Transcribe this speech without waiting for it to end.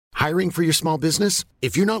Hiring for your small business?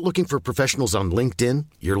 If you're not looking for professionals on LinkedIn,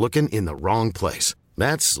 you're looking in the wrong place.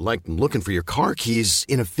 That's like looking for your car keys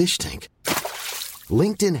in a fish tank.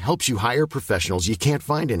 LinkedIn helps you hire professionals you can't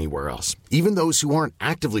find anywhere else, even those who aren't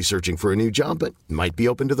actively searching for a new job but might be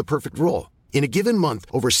open to the perfect role. In a given month,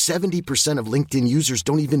 over 70% of LinkedIn users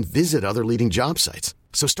don't even visit other leading job sites.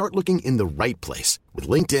 So start looking in the right place. With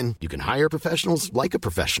LinkedIn, you can hire professionals like a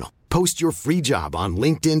professional. Post your free job on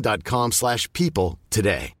linkedin.com/people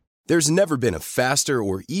today. There's never been a faster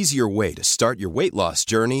or easier way to start your weight loss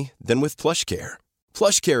journey than with PlushCare.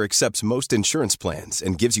 PlushCare accepts most insurance plans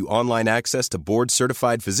and gives you online access to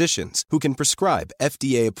board-certified physicians who can prescribe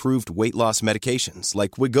FDA-approved weight loss medications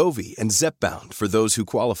like Wegovy and Zepbound for those who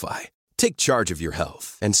qualify. Take charge of your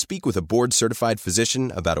health and speak with a board-certified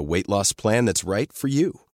physician about a weight loss plan that's right for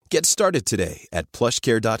you. Get started today at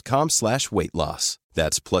plushcare.com/weight loss.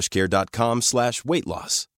 That's plushcare.com/weight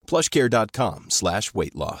loss.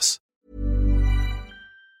 plushcare.com/weight loss.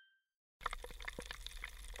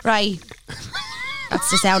 Right. That's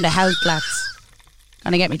the sound of health, lads.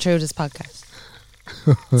 Gonna get me through this podcast.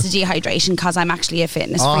 It's a dehydration because I'm actually a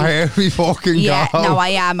fitness freak. Oh, here we fucking yeah, go. no, I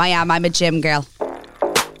am. I'm a gym girl.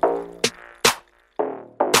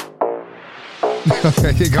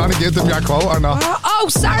 You gonna give them your quote or not? Oh,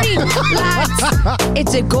 sorry, lads.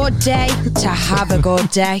 It's a good day to have a good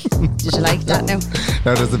day. Did you like that now?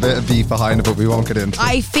 No, there's a bit of beef behind it, but we won't get into it.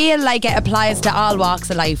 I feel like it applies to all walks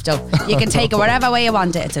of life, though. You can take it whatever way you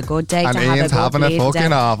want it. It's a good day And to have a Ian's good having a day fucking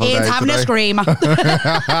today. awful day Ian's having today. a screamer.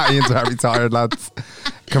 Ian's very tired, lads.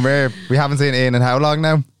 Come here. We haven't seen Ian in how long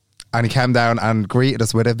now? And he came down and greeted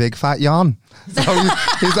us with a big fat yawn. So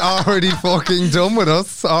he's already fucking done with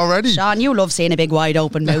us already. Sean, you love seeing a big wide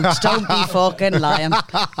open mouth. Don't be fucking lying.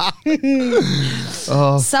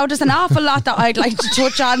 So there's an awful lot that I'd like to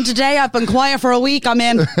touch on today. I've been quiet for a week. I'm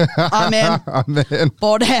in. I'm in.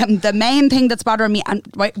 But the main thing that's bothering me, and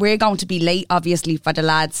we're going to be late, obviously, for the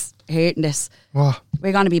lads hearing this. What?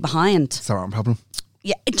 We're going to be behind. It's our own problem.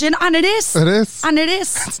 Yeah, and it is. It is. And it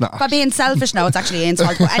is. It's not. For being selfish, no, it's actually Ian's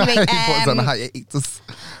fault. But anyway, He puts on a hiatus.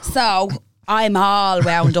 so I'm all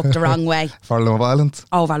wound up the wrong way. For Love Island?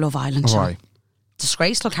 Over Love Island. Sean. Right.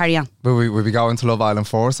 Disgraceful, carry on. Will we go into Love Island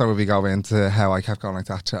first, or will we go into how I kept going like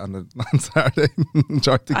that on Saturday and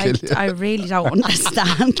tried to kill you? I really don't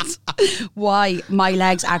understand why my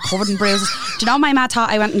legs are covered in bruises. Do you know my mad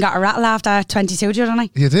thought I went and got a rattle after 22 the other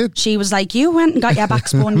night? You did? She was like, you went and got your back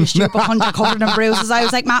spun, you stupid cunt, you're covered in bruises. I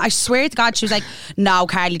was like, Matt, I swear to God. She was like, no,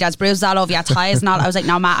 Carly, there's bruises all over your thighs and all. I was like,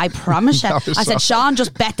 no, Matt, I promise you. No, I said, Sean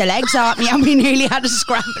just bet the legs out at me and we nearly had a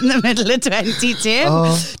scrap in the middle of 22. Do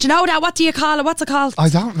you know that? What do you call it? What's it called? I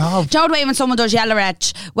don't know. Do you know the way when someone does yellow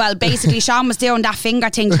edge? Well, basically, Sean was doing that finger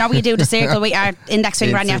thing. Do you know when you do the circle with your index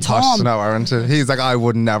finger and your thumb? No, aren't you? He's like, I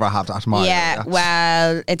would never have that. Yeah,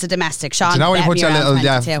 well, it's a domestic. Sean, do you know when you put your little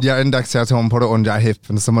your index to your thumb, put it under your hip,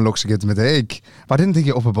 and someone looks, she gives me the dig. But I didn't think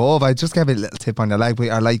you up above. I just gave it a little tip on your leg, but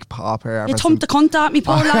you're like pop here. You thumped the cunt at me,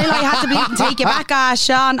 poor Lyle. I had to bleed and take you back,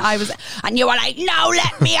 Sean. And you were like, no,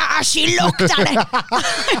 let me at. She looked at it.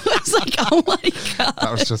 I was like, oh my God.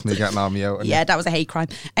 That was just me getting on me out. Yeah, that was a hate crime.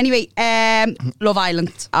 Anyway, Love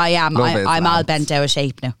Island. I'm all bent out of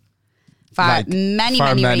shape now. For Like, many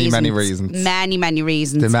reasons. Many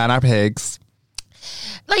reasons. The men are pigs.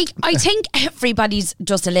 Like, I think everybody's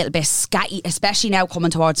just a little bit scatty, especially now coming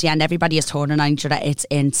towards the end. Everybody is turning on each other. It's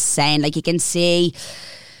insane. Like, you can see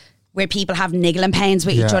where people have niggling pains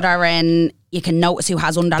with each other, and you can notice who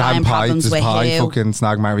has underlying problems with Pie, who. fucking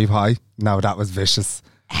Snag Mary Pie. No, that was vicious.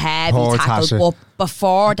 Heavy Poor tackle. Tasha. But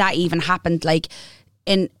before that even happened, like,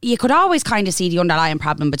 you could always kind of see the underlying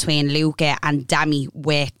problem between Luca and Dami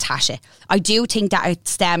with Tasha. I do think that it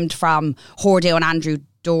stemmed from her doing Andrew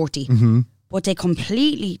dirty. Mm-hmm. But they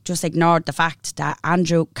completely just ignored the fact that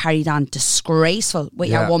Andrew carried on disgraceful with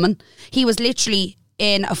your woman. He was literally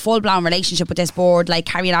in a full-blown relationship with this board, like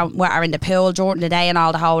carrying on with her in the pool during the day and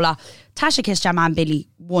all the whole lot. Tasha kissed your man Billy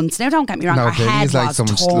once. Now, don't get me wrong, her head Billy's like was some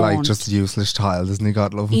torn. like just useless child, isn't he?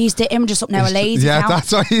 God love him. He's the image of something now, a lazy Yeah, count.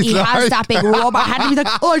 that's what he's he like. has that big rubber head and he's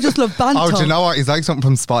like, oh, I just love banter. Oh, do you know what? He's like something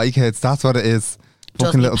from Spy Kids. That's what it is.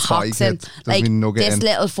 Fucking little Spy Kids. Like, this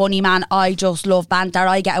little funny man, I just love banter.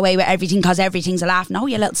 I get away with everything because everything's a laugh. No,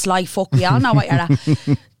 you little sly fuck. We all know what you're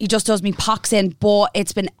at. He just does me pox in. But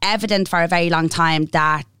it's been evident for a very long time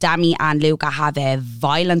that Dami and Luca have a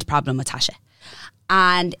violent problem with Tasha.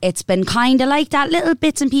 And it's been kind of like that, little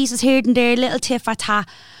bits and pieces here and there, little tit for tat.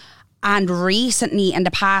 And recently, in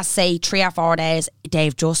the past, say 3 or 4 days,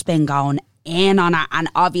 they've just been going in on it. And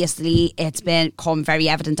obviously, it's become very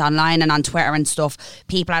evident online and on Twitter and stuff.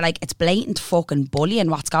 People are like, it's blatant fucking bullying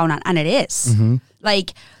what's going on. And it is. Mm-hmm.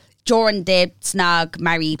 Like, during the snog,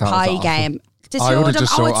 marry, That was pie awful. game. The two I of would've them,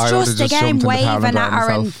 just oh, jumped- I it's would've just a just game, jumped in the pan waving and at got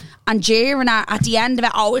her myself. and jeering at the end of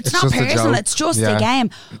it. Oh, it's not just a personal, joke. it's just Yeah. a game.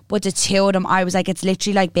 But the two of them, I was like, it's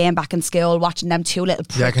literally like being back in school, watching them two little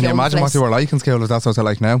prick Yeah, can you young imagine what fellas. they were like in school if that's what they're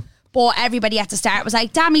like now? But everybody at the start was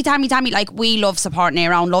like, dammy, like we love supporting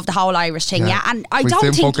our own, love the whole Irish thing, yeah. And I we don't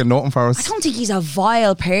didn't think fucking nothing for us. I don't think he's a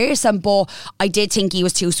vile person, but I did think he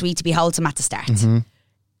was too sweet to be wholesome at the start. Mm-hmm.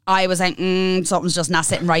 I was like, something's just not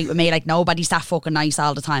sitting right with me. Like, nobody's that fucking nice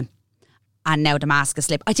all the time. And now the mask is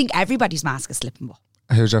slipping. I think everybody's mask is slipping.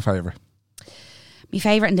 But Who's your favourite? my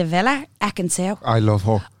favourite in the villa, Ekin-Sue. I love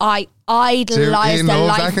her. I idolise Ian the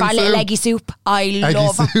loves life of our little Ekin-Sue? eggy soup. I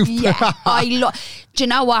love her. Soup. Yeah, I love. Do you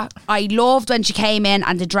know what? I loved when she came in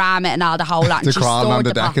and the drama and all the whole lot. And The she crawling on stored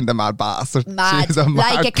the pot. deck and the mad bastard. Mad, She's a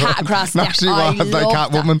mad like a cat cunt. across the No, deck. she I was like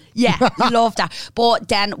loved Catwoman. that. Yeah, love that. But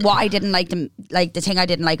then what I didn't like, the thing I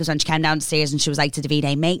didn't like was when she came down the stairs and she was like to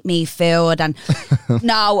Davide, make me food. And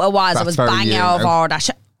no, it was That's very banging you, over now. all that.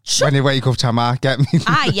 When you wake up to ma, get me.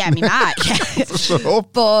 Yeah, me mad. Shut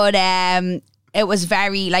up. But it was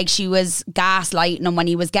very, like, she was gaslighting him when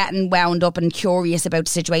he was getting wound up and curious about the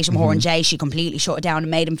situation with her and Jay. She completely shut it down and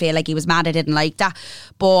made him feel like he was mad. I didn't like that.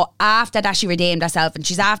 But after that, she redeemed herself and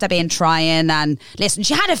she's after being trying. And listen,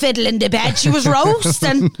 she had a fiddle in the bed. She was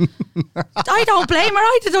roasting. I don't blame her.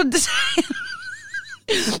 I'd have done the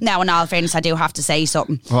same. Now, in all fairness, I do have to say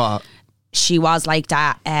something. What? She was like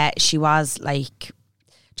that. She was like...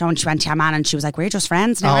 When she went to her man and she was like, we're just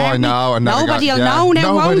friends now. Oh, I aren't we?" know, and then Nobody it will got- know yeah.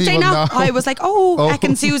 now, won't Nobody they will know? know. I was like, Eck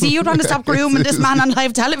and Susie, you'd want to stop grooming this man on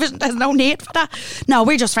live television. There's no need for that. No,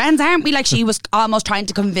 we're just friends, aren't we? Like, she was almost trying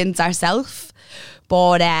to convince herself.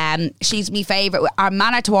 But she's my favourite. Our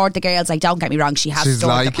manner toward the girls, like, don't get me wrong, she has She's stored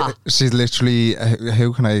like, the pot. she's literally,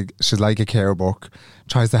 she's like a care book.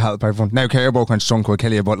 Tries to help everyone. Now, care book when she's drunk will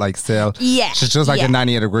kill you, but like still. Yeah, She's just like yeah. a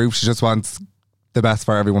nanny of the group. She just wants the best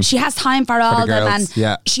for everyone. She has time for all the of them, girls, and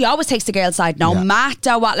yeah. she always takes the girl's side, no Yeah.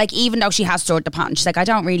 matter what. Like, even though she has stored the pot, and she's like, I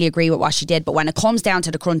don't really agree with what she did, but when it comes down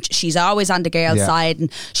to the crunch, she's always on the girl's Yeah. side,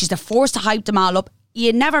 and she's the force to hype them all up.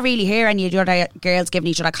 You never really hear any of the other girls giving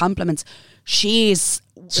each other compliments. She's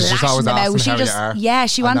just lashing always them out. asking She how just, you are. yeah,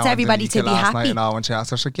 she I wants know, everybody Danica to be last night happy. and all, when she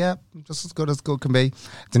asked her, she's like, yeah, just as good can be.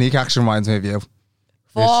 Danica actually reminds me of you.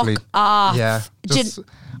 Fuck Literally. off. Yeah. Just,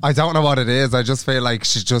 I don't know what it is. I just feel like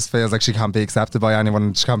she just feels like she can't be accepted by anyone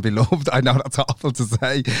and she can't be loved. I know that's awful to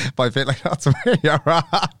say, but I feel like that's where you're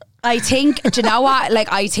at. I think, do you know what?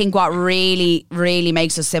 Like, I think what really, really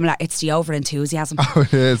makes us similar, it's the over enthusiasm. Oh,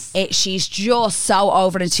 it is. She's just so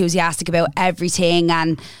over enthusiastic about everything,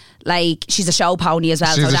 and like, she's a show pony as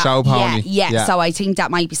well. She's so a that, show pony. Yeah. So I think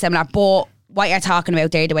that might be similar. But what you're talking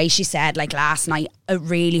about there, the way she said, like, last night, it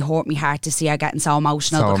really hurt me heart to see her getting so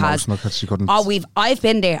emotional. So because emotional 'cause she couldn't. I've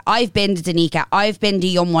been there. I've been to Danica. I've been the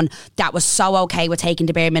young one that was so okay with taking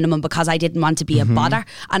the bare minimum because I didn't want to be a bother.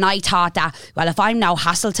 And I thought that, well, if I'm no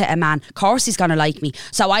hassle to a man, of course he's going to like me.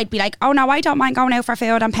 So I'd be like, oh no, I don't mind going out for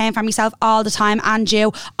food. I'm paying for myself all the time. And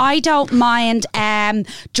you, I don't mind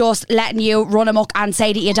just letting you run amok and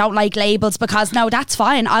say that you don't like labels, because no, that's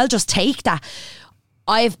fine. I'll just take that.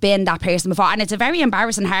 I've been that person before, and it's a very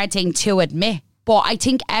embarrassing, hard thing to admit. But I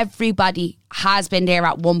think everybody has been there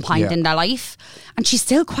at one point in their life, and she's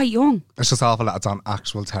still quite young. It's just awful that it's on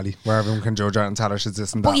actual telly where everyone can judge her and tell her she's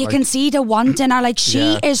this and that. But you can see the want in her. Like,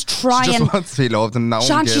 she is trying. She just wants to be loved, and no one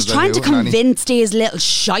Sean, gives she's a trying to hoot, Nanny. convince these little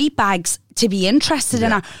shite bags to be interested in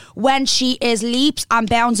her when she is leaps and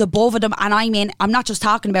bounds above them. And I mean, I'm not just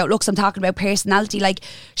talking about looks, I'm talking about personality. Like,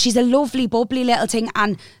 she's a lovely, bubbly little thing,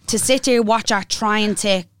 and to sit there, watch her trying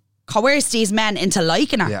to coerce these men into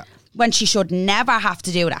liking her when she should never have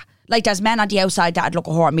to do that. Like, there's men on the outside that'd look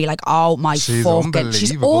at her and be like, oh my She's fucking,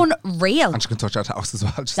 she's unbelievable. unreal. And she can touch her toes as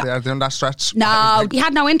well. Just see her doing that stretch. No, he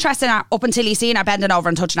had no interest in her up until he seen her bending over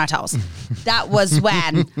and touching her toes. That was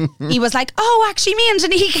when he was like, oh, actually, me and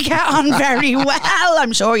Danica get on very well.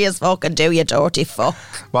 I'm sure you fucking do, you dirty fuck.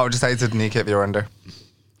 What would you say to Danica if you were under?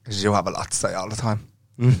 Because you have a lot to say all the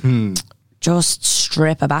time. Just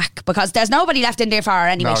strip her back, because there's nobody left in there for her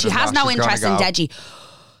anyway. No, She there's has not. no She's interest in gonna go. Deji.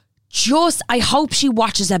 Just, I hope she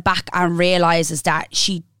watches it back and realises that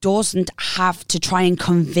she doesn't have to try and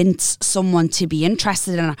convince someone to be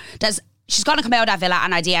interested in her. She's going to come out of that villa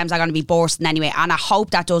and her DMs are going to be bursting anyway, and I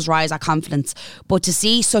hope that does rise her confidence. But to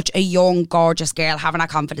see such a young, gorgeous girl having her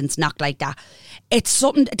confidence knocked like that, there's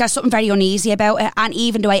something very uneasy about it. And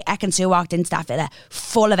even the way Ekin-Sue walked into that villa,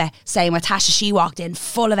 full of it, same with Tasha, she walked in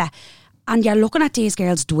full of it, and you're looking at these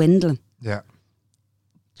girls dwindling. Yeah.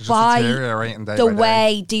 They're just By deteriorating day the by day.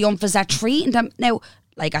 way the young fellas are treating them. Now,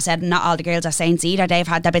 like I said, not all the girls are saints either. They've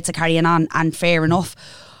had their bits of carrying on, and fair enough.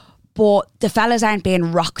 But the fellas aren't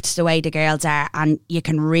being rocked the way the girls are, and you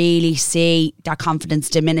can really see their confidence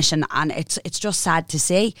diminishing, and it's just sad to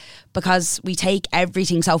see, because we take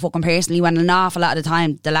everything so fucking personally when an awful lot of the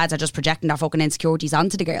time the lads are just projecting their fucking insecurities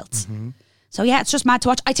onto the girls. So yeah, it's just mad to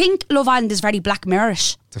watch. I think Love Island is very Black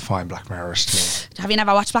Mirror-ish. Define Black Mirror-ish to me. Have you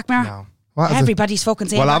never watched Black Mirror? No. What is Everybody's fucking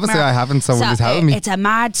saying Well, Black obviously Mirror. I haven't, so will you tell me? It's a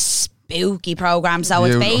mad spooky program. So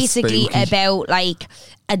it's basically about like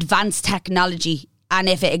advanced technology, and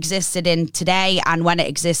if it existed in today and when it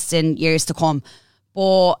exists in years to come.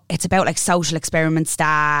 But it's about like social experiments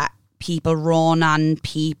that people run on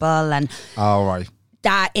people, and oh, right.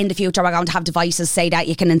 that in the future we're going to have devices say that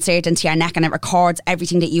you can insert into your neck and it records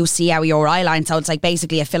everything that you see out of your eye line. So it's like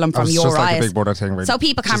basically a film from your just like eyes. a Big Brother thing, really. So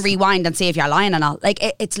people can rewind and see if you're lying and all. Like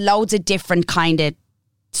it's loads of different kind of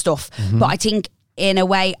stuff. But I think in a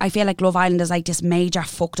way, I feel like Love Island is like this major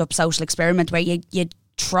fucked up social experiment where you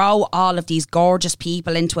throw all of these gorgeous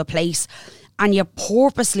people into a place and you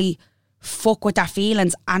purposely fuck with their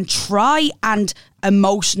feelings and try and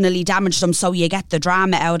emotionally damage them so you get the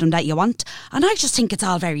drama out of them that you want. And I just think it's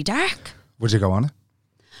all very dark. Would you go on it?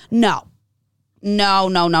 No.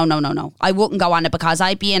 I wouldn't go on it, because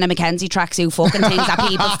I'd be in a Mackenzie tracksuit fucking things at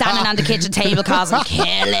people standing on the kitchen table causing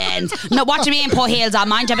killings. No, what do you mean put heels on?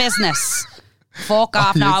 Mind your business. Fuck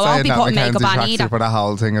off. No, I won't be putting makeup on either. For that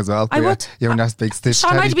whole thing as well. I would. You're in that big stitch.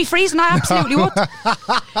 Sean, I'd be freezing. I absolutely would.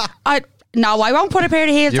 No, I won't put a pair of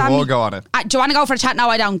heels on. You will go on it. Do you want to go for a chat? No,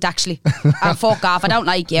 I don't, actually. Fuck off. I don't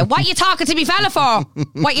like you. What are you talking to me fella for?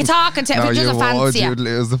 What are you talking to? No, if it doesn't fancy you. You'd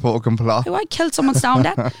lose the fucking plot. Do I kill someone stone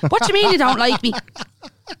dead? What do you mean you don't like me?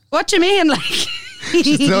 What do you mean? Like,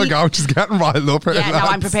 she's still going. She's getting riled up. Yeah, no,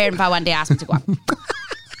 I'm preparing for when they ask me to go on.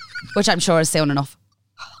 Which I'm sure is soon enough.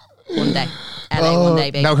 One day. LA one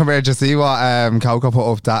day, baby. Now, compared to see what Coco put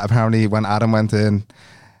up, that apparently when Adam went in,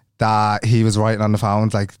 that he was writing on the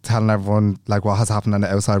phones, like telling everyone like what has happened in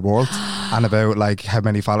the outside world and about like how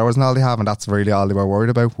many followers and all they have, and that's really all they were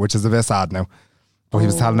worried about, which is a bit sad now. But he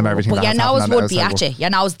was telling them everything. But that has happened on the would outside be at world. you. Your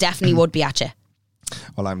nose definitely would be at you.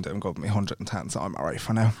 Well, I'm doing good with me 110, so I'm alright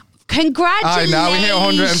for now. Congratulations! I know, we hit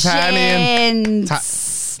 110, Ian.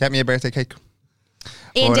 Get me a birthday cake.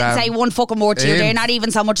 Ian didn't say one fucking word to you there, not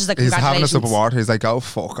even so much as a He's having a congratulations. sip of water. He's like, oh,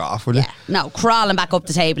 fuck off, will you? Yeah, no, crawling back up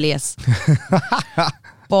the table he is.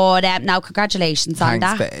 But now, congratulations on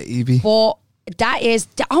Thanks, that. baby. But that is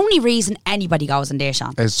the only reason anybody goes in there,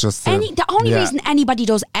 Sean. It's just the only reason anybody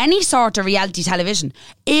does any sort of reality television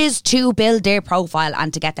is to build their profile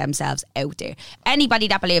and to get themselves out there. Anybody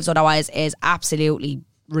that believes otherwise is absolutely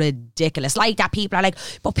ridiculous. Like that, people are like,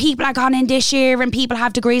 but people are gone in this year and people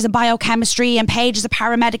have degrees in biochemistry and Paige is a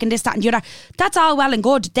paramedic and this, that and the other. That's all well and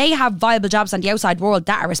good. They have viable jobs on the outside world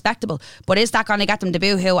that are respectable. But is that going to get them the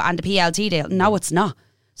boohoo and the PLT deal? No, it's not.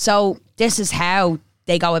 So this is how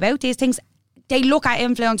they go about these things. They look at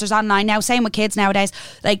influencers online now, same with kids nowadays,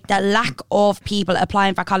 like the lack of people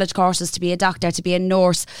applying for college courses to be a doctor, to be a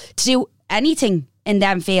nurse, to do anything in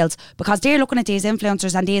them fields, because they're looking at these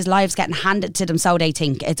influencers and these lives getting handed to them, so they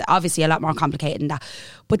think. It's obviously a lot more complicated than that.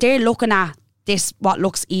 But they're looking at this, what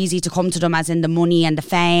looks easy to come to them, as in the money and the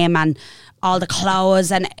fame and all the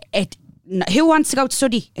clothes, and it. Who wants to go to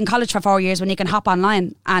study in college for 4 years when you can hop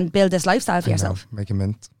online and build this lifestyle for yourself? Make a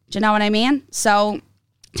mint. Do you know what I mean? So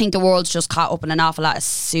I think the world's just caught up in an awful lot of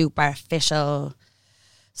superficial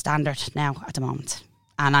standard now at the moment.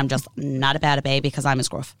 And I'm just not about it, baby, because I'm a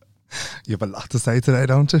scruff. You have a lot to say today,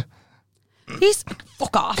 don't you? He's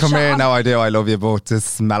fuck off. Come Sean. here, no, I do. I love you, but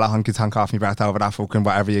just smell a honky tonk off me breath over that fucking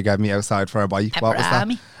whatever you gave me outside for a bite. What was that?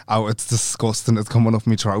 Pepperami. Oh, it's disgusting. It's coming up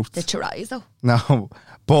my throat. The chorizo. No,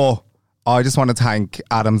 but I just want to thank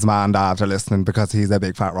Adam's ma and dad for listening, because he's a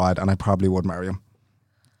big fat ride and I probably would marry him.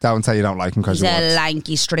 Don't say you don't like him because He's you a would.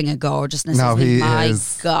 lanky string of gorgeousness. No, isn't he My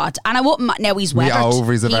is. God. And I wouldn't. Now he's weathered.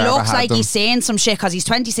 ovaries if he I ever looks had like them. he's saying some shit because he's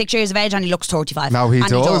 26 years of age and he looks 35. No, he And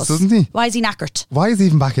does, doesn't he? Why is he knackered? Why is he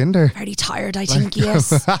even back in there? Very tired, I think he is.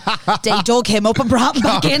 They dug him up and brought him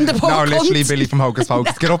back in, the poor No, literally cunt. Billy from Hocus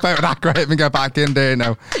Pocus. Get up out of that grave and get back in there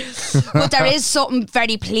now. But there is something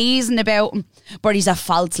very pleasing about him. But he's a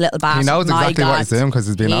false little bastard. He knows My exactly what he's God. doing because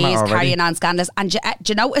he's been on it He's already. carrying on scandalous. And do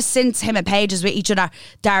you notice since him and Paige is with each other,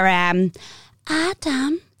 they're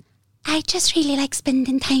Adam, I just really like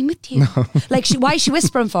spending time with you. Like, why is she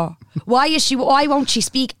whispering for? Why won't she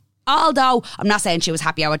speak? Although I'm not saying she was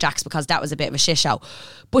happy out with Jax, because that was a bit of a shit show,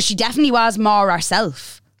 but she definitely was more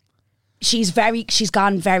herself. she's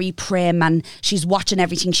gone very prim, and she's watching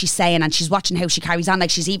everything she's saying, and she's watching how she carries on. Like,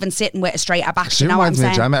 she's even sitting with a straighter back. She you know what I'm reminds me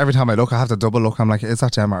of saying? Gemma. Every time I look, I have to double look. I'm like, is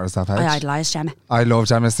that Gemma or is that Paige? I idolise Gemma. I love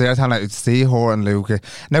Gemma. See, every time I see her and Luke.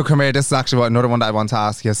 Now, come here. This is actually another one that I want to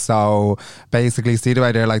ask you. So, basically, see the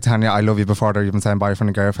way they're like telling you I love you before they're even saying boyfriend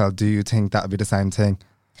and girlfriend. Do you think that would be the same thing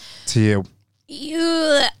to you?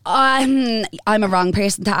 I'm a wrong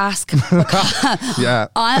person to ask. Yeah.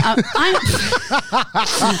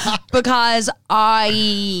 Because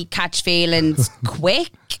I catch feelings quick.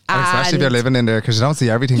 Especially if you're living in there, because you don't see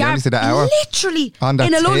everything. You only see the hour. Literally on that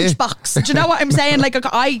in a tea. lunchbox. Do you know what I'm saying? Like,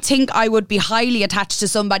 I think I would be highly attached to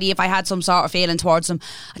somebody if I had some sort of feeling towards them.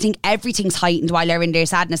 I think everything's heightened while they're in there.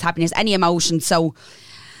 Sadness, happiness, any emotion. So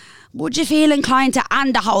would you feel inclined to,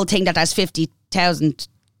 and the whole thing that there's 50,000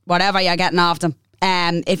 whatever you're getting off them,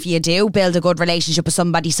 if you do build a good relationship with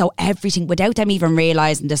somebody, so everything, without them even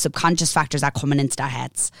realising the subconscious factors are coming into their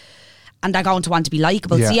heads, and they're going to want to be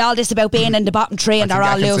likeable. Yeah. See, all this about being in the bottom three and they're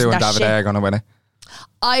all losing their David shit. are going to win it.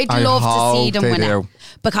 I'd love to see them win it,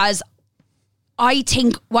 because I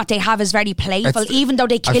think what they have is very playful, even though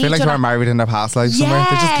they kill each other. I feel like they were married in their past lives somewhere.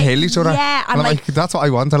 They just kill each other. Yeah, and like that's what I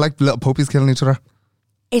want. I like little puppies killing each other.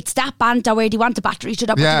 It's that banter where they want to batter each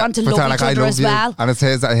other, but they want to love each other as well. And it's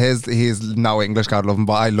he's no English, God love him,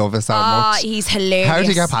 but I love it so much. He's hilarious. How did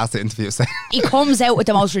he get past the interview? He comes out with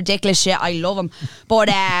the most ridiculous shit. I love him. But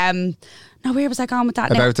now where was I going with that?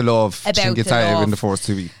 About the love. About she gets the out love. in the first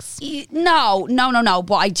 2 weeks. No.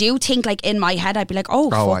 But I do think, like, in my head, I'd be like,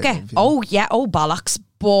 fuck it. Oh yeah, bollocks.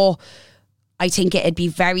 But I think it'd be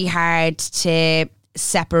very hard to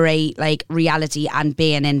separate, like, reality and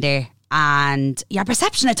being in there. And your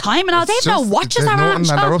perception of time and all. They have no watches around. And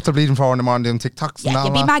they're up to bleeding 4 in the morning doing TikToks. Yeah,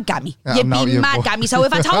 you'd be mad at me. You'd be mad at me. So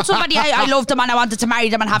if I told somebody I loved them and I wanted to marry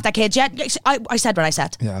them and have their kids, I said what I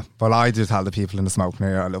said. Yeah, well, I do tell the people in the smoking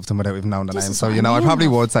area I loved them without even knowing the name. So, I probably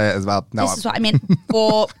would say it as well. No, this is what I mean.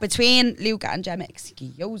 But between Luca and Gemma,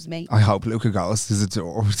 excuse me. I hope Luca goes. He's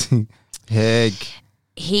adorable.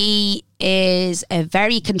 He is a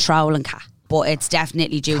very controlling cat. But it's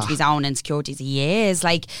definitely due to his own insecurities. He is.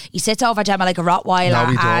 Like, he sits over Gemma like a Rottweiler. No,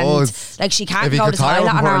 he does. And, like, she can't if he go could to tie toilet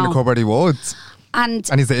up and put her in the cupboard, he would. And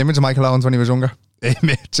he's the image of Michael Owens when he was younger.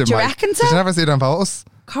 Image of Do you reckon so? Did you never see them photos?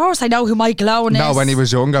 Of course, I know who Michael Owen is. No, when he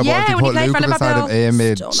was younger. Yeah, but when he he put played Luca for beside Liverpool. him.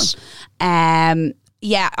 Image.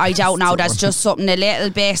 Yeah, I don't know. There's just something a little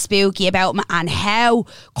bit spooky about him and how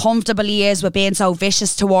comfortable he is with being so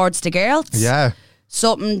vicious towards the girls. Yeah.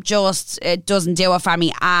 Something just doesn't do it for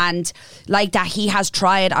me. And like that, he has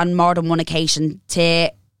tried on more than one occasion to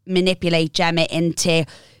manipulate Gemma into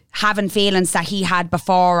having feelings that he had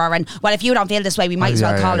before, or well, if you don't feel this way, we might as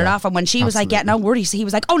well call it off. And when she was like, "Yeah, no worries," he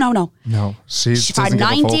was like, "Oh no, she's for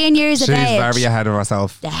 19 years of age, she's very ahead of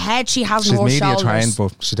herself. The head she has she's on her media shoulders. trained,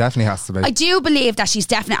 but she definitely has to be. I do believe that she's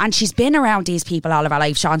definitely, and she's been around these people all of her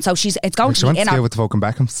life, Sean. So it's going to be in her. With the fucking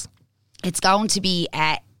Beckhams. It's going to be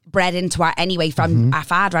bred into her anyway from her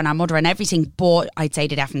father and her mother and everything. But I'd say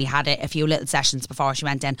they definitely had a few little sessions before she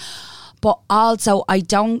went in. But also, I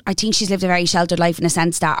think she's lived a very sheltered life in the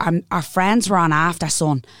sense that our friends were on after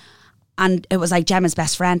son, and it was like Gemma's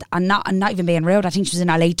best friend. And not even being rude, I think she was in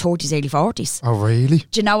her late 30s, early 40s. Oh, really?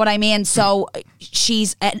 Do you know what I mean? So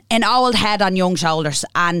she's an old head on young shoulders,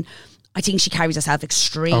 and I think she carries herself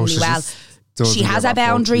extremely well. She has her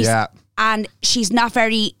boundaries. Yeah. And she's not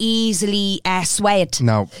very easily swayed.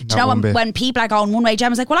 No. Do you know when people are going one way,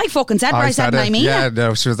 Gemma's like, well, I fucking said what I said, and I mean it. it.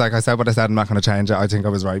 No, she was like, I said what I said, I'm not going to change it. I think I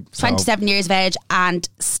was right. 27 years of age, and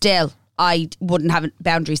still, I wouldn't have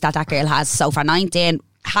boundaries that girl has. So for 19,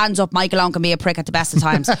 hands up, Michael Owen can be a prick at the best of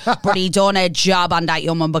times. But he done a job on that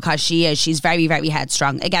young one, because she's very, very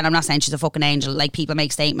headstrong. Again, I'm not saying she's a fucking angel. Like, people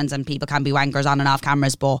make statements and people can be wankers on and off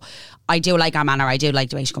cameras, but I do like her manner. I do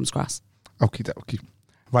like the way she comes across. Okay.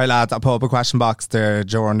 Right, lads, I put up a question box there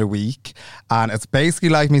during the week, and it's basically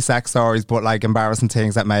like me sex stories, but like embarrassing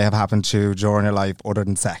things that may have happened to you during your life other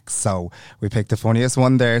than sex. So we picked the funniest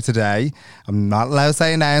one there today. I'm not allowed to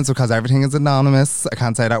say names because everything is anonymous. I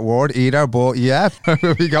can't say that word either, but yeah,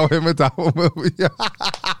 we go in with that one, will we?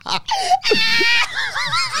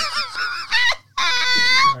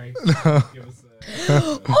 Sorry. Give us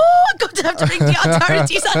I'm going to have to ring the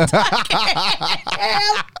authorities on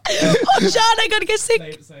that. Oh, Sean, I'm going to get sick.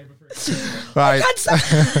 Right.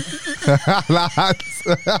 Lads,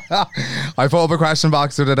 I put up a question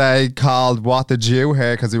box for today called What Did You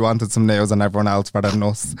Hear? Because we wanted some news on everyone else better than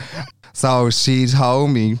us. So she told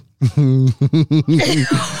me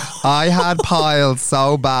I had piles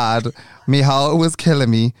so bad. Me hole was killing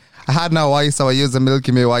me. I had no ice, so I used a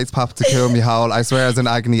Milky Moo ice pop to cool me hole. I swear I was in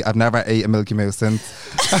agony. I've never ate a Milky Moo since.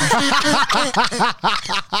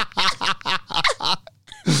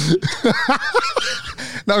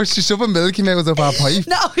 No, she's shoving Milky Moos up our pipe.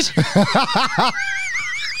 No.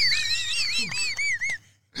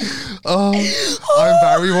 Oh,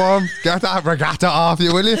 I'm very warm. Get that regatta off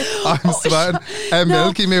you, will you? I'm sweating. A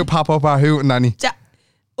Milky Moo pop up our hoot, nanny.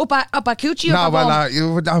 Up a coochie? No, well,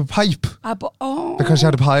 you would have a pipe. Oh. Because she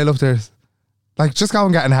had a pile up there. Like, just go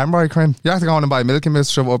and get an hemorrhoid cream. You have to go on and buy Milky Moo,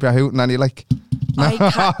 shove it up your hoot, nanny. Like,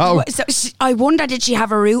 no. I wonder, did she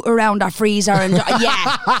have a root around her freezer? And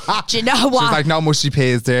yeah. Do you know what? She's like, no mushy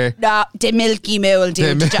peas there. No, the Milky Moo will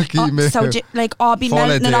do. The Milky Moo. So, like, I'll be full of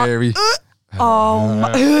melting it dairy. Oh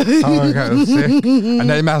my. Oh, God, sick. And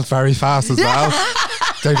they melt very fast as well.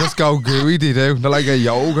 They just go gooey, they do. They're like a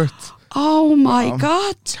yogurt. Oh my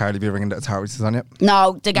God. Carly be ringing the authorities on you.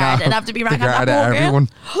 No, the guard would have to be ringing that everyone.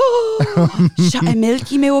 Shut a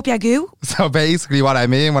Milky Moo up your goo. So basically what I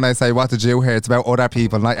mean when I say what did you hear, it's about other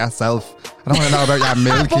people, not yourself. I don't want to know about your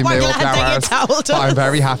Milky Moo up your arse. But I'm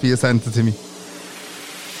very happy you sent it to me.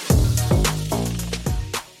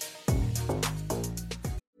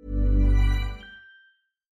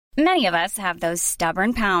 Many of us have those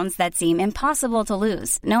stubborn pounds that seem impossible to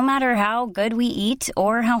lose, no matter how good we eat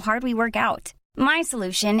or how hard we work out. My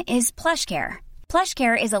solution is PlushCare.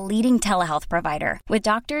 PlushCare is a leading telehealth provider with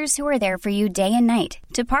doctors who are there for you day and night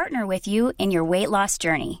to partner with you in your weight loss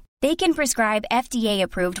journey. They can prescribe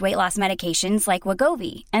FDA-approved weight loss medications like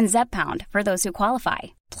Wegovy and Zepbound for those who qualify.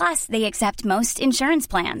 Plus, they accept most insurance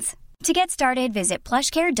plans. To get started, visit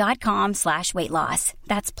plushcare.com/weightloss.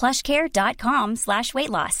 That's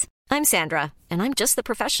plushcare.com/weightloss. I'm Sandra, and I'm just the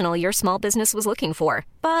professional your small business was looking for.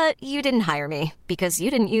 But you didn't hire me because you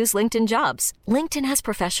didn't use LinkedIn Jobs. LinkedIn has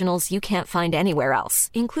professionals you can't find anywhere else,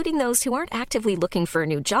 including those who aren't actively looking for a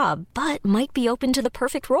new job, but might be open to the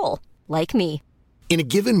perfect role, like me. In a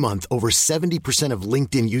given month, over 70% of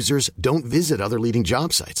LinkedIn users don't visit other leading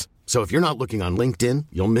job sites. So if you're not looking on LinkedIn,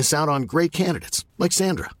 you'll miss out on great candidates like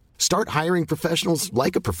Sandra. Start hiring professionals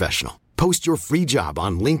like a professional. Post your free job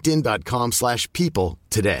on linkedin.com/people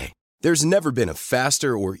today. There's never been a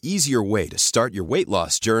faster or easier way to start your weight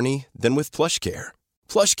loss journey than with PlushCare.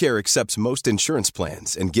 PlushCare accepts most insurance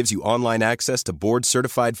plans and gives you online access to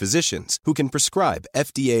board-certified physicians who can prescribe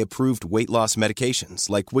FDA-approved weight loss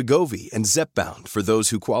medications like Wegovy and Zepbound for those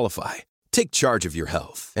who qualify. Take charge of your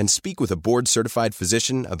health and speak with a board-certified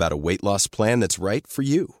physician about a weight loss plan that's right for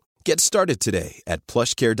you. Get started today at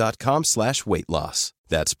plushcare.com/weightloss.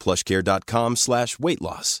 That's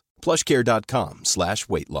plushcare.com/weightloss.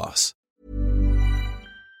 plushcare.com/weightloss.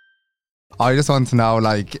 I just want to know,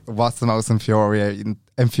 like, what's the most infuriating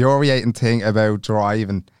thing about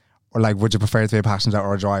driving? Or, like, would you prefer to be a passenger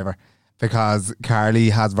or a driver? Because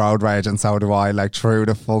Carly has road rage and so do I, like, through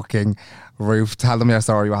the fucking roof. Tell them your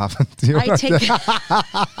story, what happened.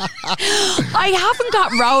 I haven't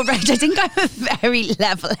got road rage. I think I'm a very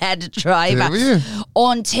level-headed driver. Do you?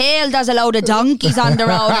 Until there's a load of donkeys on the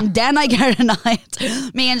road and then I get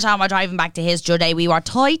annoyed. Me and Sean were driving back to his today. We were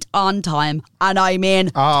tight on time. And I mean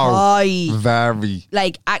tight. Very.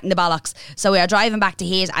 Like acting the bollocks. So we were driving back to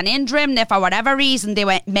his and in Drimnagh, for whatever reason, they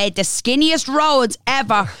made the skinniest roads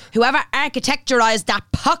ever. Whoever architecturised that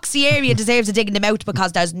poxy area deserves a dig in the mouth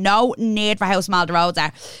because there's no need for how small the roads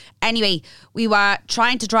are. Anyway, we were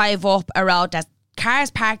trying to drive up a road. There's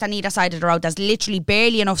cars parked on either side of the road. There's literally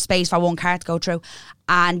barely enough space for one car to go through.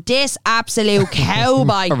 And this absolute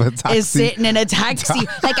cowboy is sitting in a taxi.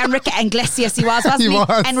 Like Enrique Iglesias he was, wasn't he?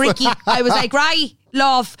 Enrique. I was like, right,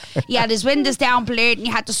 love. He had his windows down blurred and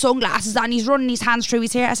he had the sunglasses on. He's running his hands through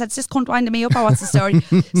his hair. I said, is this cunt winding me up or what's the story?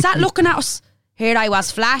 Sat looking at us. Here I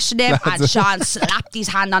was flashing him and Sean slapped his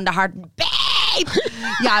hand on the heart. Babe!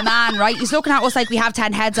 Yeah, man, right? He's looking at us like we have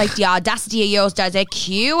 10 heads, like the audacity of yours. There's a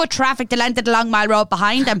queue of traffic the length of the Long Mile Road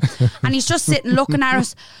behind him. And he's just sitting looking at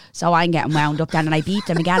us. So I'm getting wound up then and I beat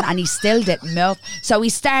him again and he still didn't move. So he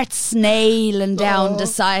starts snailing down the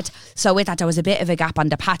side. So with that, there was a bit of a gap on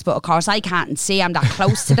the path, but of course I can't see. I'm that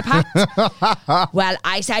close to the path. Well,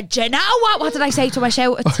 I said, do you know what? What did I say to him? I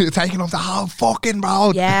shouted. You're taking up the whole fucking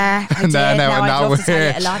road. Yeah, I and did. then Now I'd love to tell you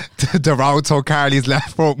we're a lot. the road took Carly's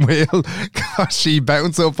left front wheel because she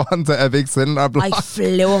bounced up onto a big cylinder block. I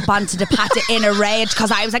flew up onto the path in a rage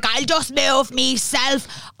because I was like, I'll just move myself.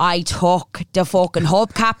 I took the fucking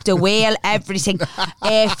hubcap, the wheel, everything.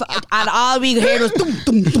 And all we could hear was dum,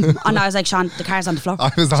 dum, dum. And I was like, Sean, the car's on the floor. I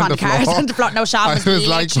was Sean, on the car's floor. on the floor. No, Sean I was was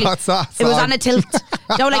like, literally- what's that It was song? on a tilt.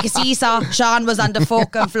 Like a seesaw. Sean was on the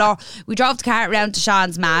fucking floor. We drove the car around to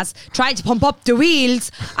Sean's ma's, tried to pump up the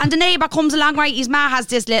wheels, and the neighbour comes along, right? His ma has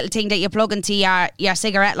this little thing that you plug into your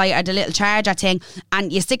cigarette lighter, the little charger thing,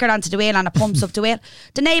 and you stick it onto the wheel and it pumps up the wheel.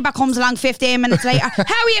 The neighbour comes along 15 minutes later.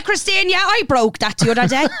 How are you, Christine? Yeah, I broke that the other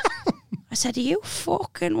day. I said, are you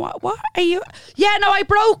fucking what are you? Yeah, no, I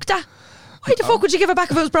broke that. Why the fuck would you give it back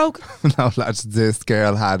if it was broke? No, lads, this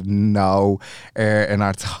girl had no air in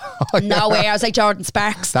her tire. No air. I was like Jordan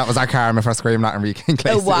Sparks. That was our karma for screaming at Enrique in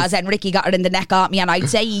It was, and Ricky got it in the neck at me, and I'd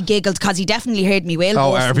say he giggled because he definitely heard me well.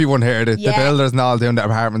 Oh, everyone heard it. Yeah. The builders and all doing the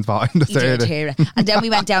apartments behind us He did hear it. And then we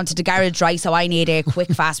went down to the garage, right? So I need a quick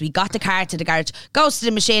fast. We got the car to the garage, goes to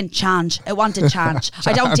the machine, change. It wanted change.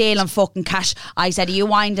 I don't deal in fucking cash. I said, are you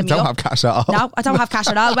winding me up? Don't have cash at all. No, I don't have cash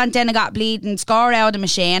at all. Went in and got bleeding score out of the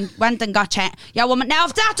machine. Went and got change. Yeah, woman, now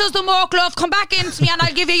if that doesn't work, love, come back into me and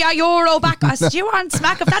I'll give you your euro back. I said, you want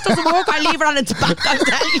smack? If that doesn't work, I'll leave her on its back. I'm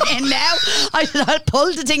telling you now. I'll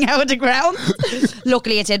pull the thing out of the ground.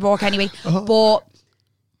 Luckily it did work anyway. But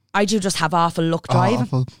I do just have awful luck driving.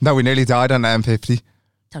 Awful. No, we nearly died on the M50.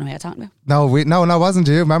 Don't know what you're talking about. No, it wasn't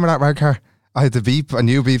you. Remember that red car? I had the beep and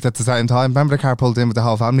you beeped at the same time. Remember the car pulled in with the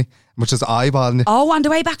whole family? Which was eyeballing it. Oh, on the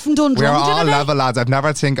way back from Dundrum. We were all level, lads. I've never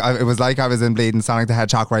it was like I was in bleeding Sonic the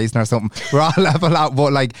Hedgehog racing or something. We're all level out,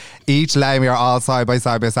 but like each lane we were all side by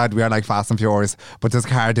side. We were like Fast and Furious. But this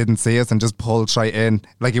car didn't see us and just pulled straight in.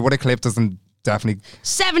 Like he would have clipped us and definitely.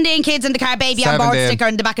 17 kids in the car, baby on board sticker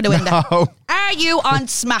in the back of the window. No. Are you on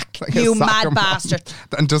smack, like you mad bastard?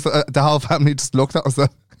 And just the whole family just looked at us. It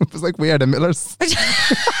was like we are the Millers.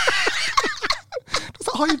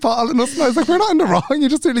 Just eyeballing us, and I was like, we're not in the wrong. You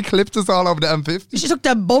just really clipped us all over the M50. She took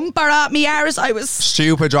the bumper at me, Iris. I was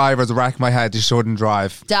stupid drivers wreck my head. You shouldn't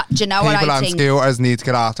drive. Do you know what I think? People on scooters need to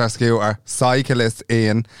get off their scooter. Cyclists,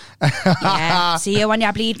 Ian. Yeah, see you when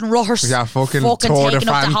you're bleeding rush. Yeah, fucking taking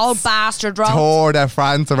up the whole bastard road. Tour de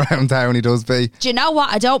France around town. He does be. Do you know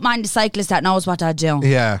what? I don't mind the cyclist that knows what they're doing.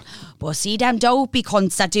 Yeah. But see them dopey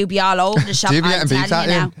cunts that do be all over the shop. Do you be getting beat at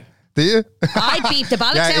you? Do you? I'd beat the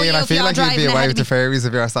bollocks out of you I feel like you'd be away with the fairies. fairies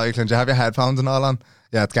if you're cycling. Do you have your headphones and all on?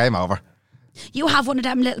 Yeah, it's game over. You have one of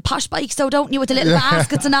them little posh bikes though, don't you, with the little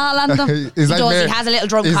baskets and all on them? He has a little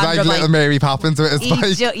drunk He's like little Mary Poppins with his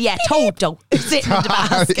bike. Yeah, Toto sitting in the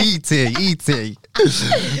basket. E.T.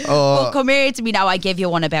 But come here to me now, I give you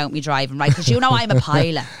one about me driving, right? Because you know I'm a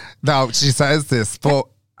pilot. No, she says this, but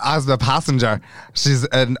as a passenger, she's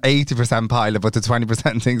an 80% pilot, but the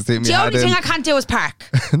 20% things do me. The only thing I can't do is park.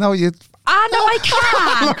 No, you. Ah, no, I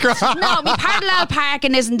can't. No, me parallel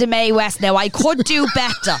parking isn't the May West now. I could do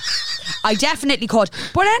better. I definitely could.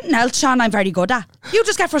 But anything else, Sean, I'm very good at. You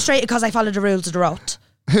just get frustrated because I follow the rules of the road.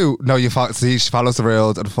 Who? No, see, she follows the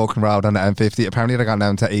rules of the fucking road on the M50. Apparently they're gone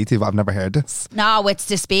down to 80, but I've never heard this. No, it's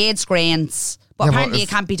the speed screens. But apparently it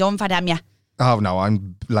can't be done for them, yeah. Oh, no,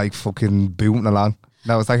 I'm like fucking booting along.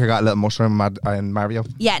 No, it's like I got a little mushroom in Mario.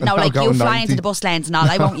 Yeah, no, like you fly into the bus lanes and all.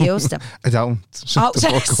 I won't use them. I don't.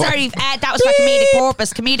 Sorry. That was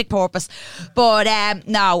for comedic purpose. But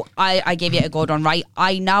no, I give you a good one, right?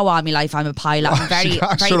 I know all my life I'm a pilot. I'm very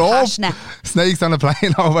passionate. Snakes on a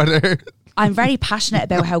plane over there. I'm very passionate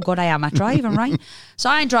about how good I am at driving, right? So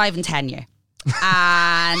I'm driving 10 years.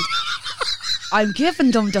 And I'm giving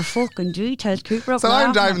them the fucking details. So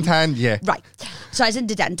I'm driving 10, yeah. Right. So I was in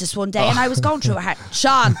the dentist one day and I was going through a hard...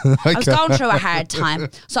 Sean, I was going through a hard time.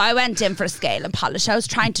 So I went in for a scale and polish. I was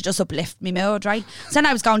trying to just uplift my mood, right? So then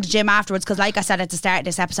I was going to gym afterwards because like I said at the start of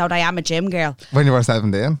this episode, I am a gym girl. When you were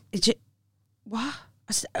 17? What?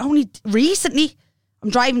 Only recently. I'm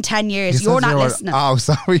driving 10 years. You're not listening. Oh,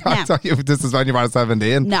 sorry. I thought this is when you were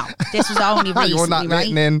 17. No, this was only recently, You're not right?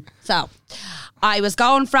 in. So... I was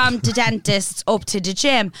going from the dentist up to the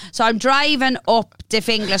gym. So I'm driving up the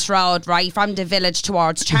Finglas Road, right, from the village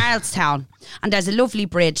towards Charlestown. And there's a lovely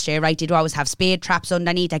bridge there, right? They do always have speed traps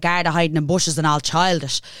underneath. A guard hiding in bushes and all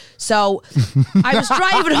childish. So I was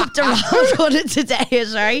driving up the road one of the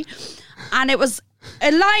days, right? And it was... a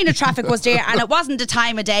line of traffic was there and it wasn't the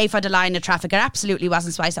time of day for the line of traffic. It absolutely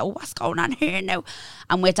wasn't. So I said, what's going on here now?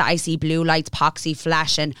 And with that, I see blue lights, poxy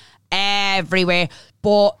flashing everywhere.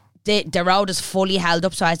 But... The road is fully held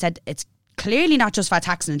up, so I said it's clearly not just for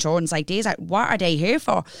tax and insurance like these. What are they here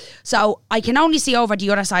for? So I can only see over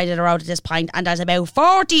the other side of the road at this point, and there's about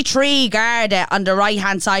 43 Garda on the right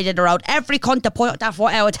hand side of the road. Every cunt that put that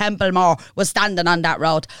foot out of Templemore was standing on that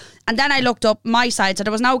road. And then I looked up my side, so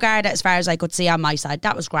there was no Garda as far as I could see on my side.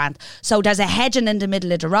 That was grand. So there's a hedging in the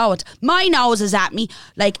middle of the road. My nose is at me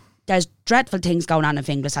like. There's dreadful things going on in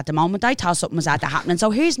Finglas at the moment. I thought something was at that happening.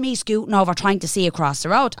 So here's me scooting over trying to see across the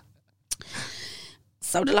road.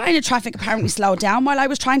 So the line of traffic apparently slowed down while I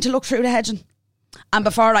was trying to look through the hedging. And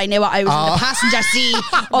before I knew it, I was in the passenger seat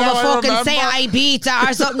of a fucking say Ibiza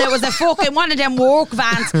or something. It was a fucking one of them work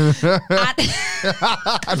vans.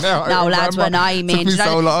 No, lads, when I mean,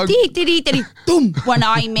 when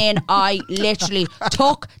I mean, I literally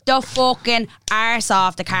took the fucking arse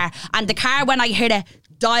off the car, and the car, when I hit it,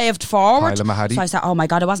 dived forward. So I said, oh my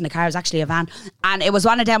God, it wasn't a car, it was actually a van. And it was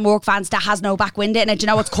one of them work vans that has no back window in it. You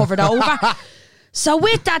know, it's covered over. So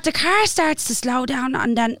with that, the car starts to slow down,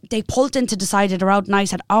 and then they pulled into the side of the road, and I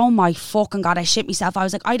said, oh my fucking God, I shit myself. I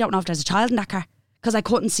was like, I don't know if there's a child in that car, because I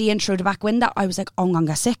couldn't see in through the back window. I was like, oh, I'm going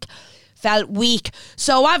to get sick. Felt weak.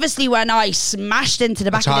 So obviously when I smashed into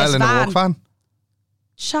the back of this van. A child in a work van?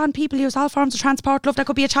 Sean, people use all forms of transport, love. There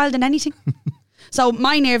could be a child in anything. So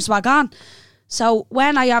my nerves were gone. So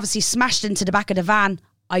when I obviously smashed into the back of the van,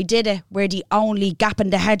 I did it where the only gap in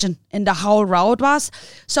the hedging in the whole road was.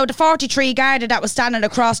 So the 43 Garda that was standing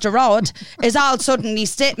across the road is all suddenly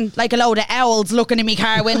sitting like a load of owls looking in my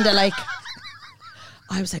car window like...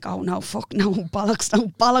 I was like, oh no, fuck, no,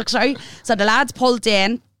 bollocks, right? So the lads pulled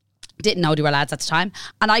in, didn't know they were lads at the time,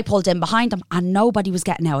 and I pulled in behind them, and nobody was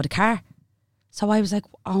getting out of the car. So I was like,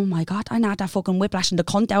 oh my God, I had that fucking whiplash in the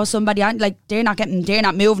cunt out of somebody. I'm like, they're not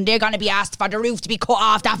moving. They're going to be asked for the roof to be cut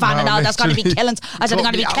off, that van and all. That's going to be killings. I said, they're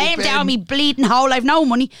going to be claimed down me bleeding hole. I've no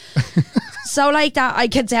money. So like that, I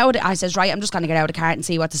gets out. I says, right, I'm just going to get out of the car and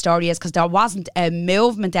see what the story is, because there wasn't a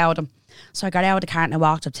movement out of them. So I got out of the car and I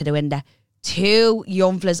walked up to the window. 2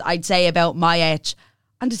 young fellas, I'd say about my age.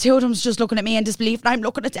 And the 2 of them was just looking at me in disbelief, and I'm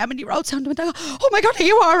looking at them, and he wrote something, and they go, oh my God, are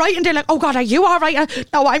you all right? And they're like, oh God, are you all right?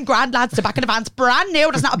 No, I'm grand, lads. The back of the van's brand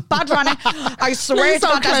new. There's not a bad run. I swear to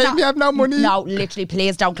God, claim you have no money. No, literally,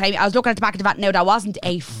 please don't claim me. I was looking at the back of the van. Now, there wasn't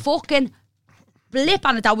a fucking blip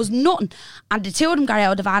on it. That was nothing. And the 2 of them got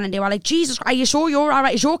out of the van, and they were like, Jesus, are you sure you're all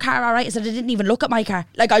right? Is your car all right? I said, I didn't even look at my car.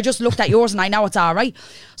 Like, I just looked at yours and I know it's all right.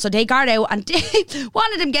 So they got out, and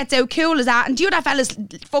one of them gets out cool as that, and the other fella's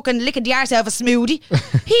fucking licking the arse out of a smoothie.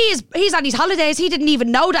 He's on his holidays. He didn't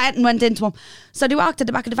even know that and went into him. So they walked to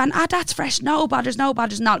the back of the van. That's fresh. No bothers.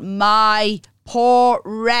 Not my poor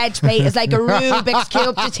red plate is like a Rubik's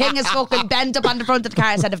Cube. The thing is fucking bent up on the front of the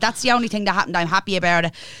car. I said, if that's the only thing that happened, I'm happy about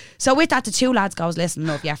it. So with that, the 2 lads goes, listen,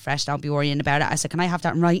 love, yeah, fresh, don't be worrying about it. I said, can I have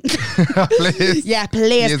that in writing? Please. Yeah,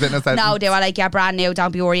 please. No, they were like, yeah, brand new,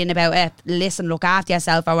 don't be worrying about it. Listen, look after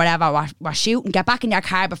yourself or whatever. We're shooting. Get back in your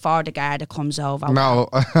car before the Garda comes over. No.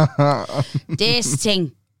 This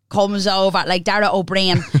thing comes over like Dara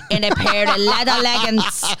O'Brien in a pair of leather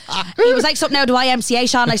leggings. He was like something out of YMCA,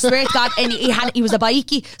 Sean, I swear to God. And he was a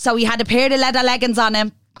bikie, so he had a pair of leather leggings on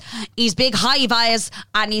him. He's big high eyes,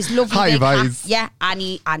 and he's lovely high big eyes. Yeah,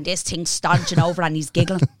 and this thing's staunching over, and he's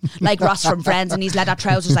giggling like Ross from Friends, and he's leather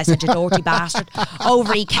trousers. I said, you dirty bastard.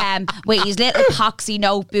 Over he came with his little poxy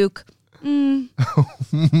notebook.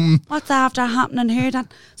 What's after happening here then?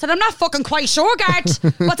 Said, I'm not fucking quite sure, Gart,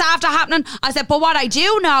 what's after happening. I said, but what I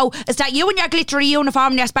do know is that you and your glittery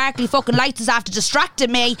uniform and your sparkly fucking lights is after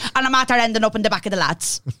distracting me, and I'm after ending up in the back of the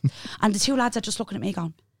lads. And the 2 lads are just looking at me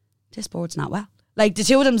going, this board's not well. Like, the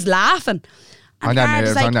 2 of them's laughing. On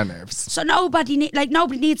their nerves. So nobody needs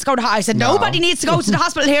to go to the hospital. I said, nobody needs to go to the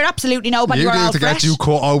hospital here. Absolutely nobody. You We're need all to fresh. get you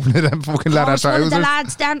cut open to them fucking leather trousers. The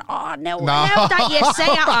lads then, oh no, now that you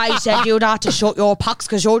say it, I said, you ought to shut your pox,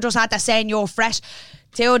 because you're just out there saying you're fresh.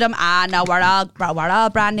 2 of them, no, we're all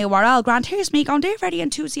brand new, we're all grand. Here's me going, they're very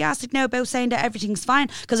enthusiastic now about saying that everything's fine,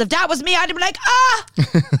 because if that was me, I'd be like,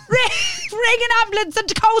 ring an ambulance and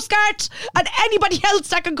the Coast Guard and anybody else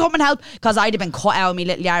that can come and help, because I'd have been cut out of me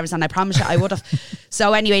little arms, and I promise you I would have.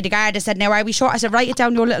 So anyway, the Garda said, now are we sure? I said, write it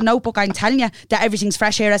down in your little notebook. I'm telling you that everything's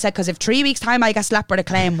fresh here. I said, because if 3 weeks time I get slapped with a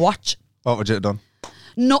claim, watch. What would you have done?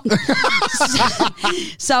 Nothing.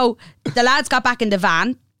 So the lads got back in the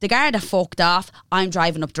van. The Garda fucked off. I'm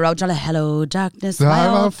driving up the road. You're like, hello, darkness, my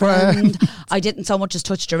old friend. I didn't so much as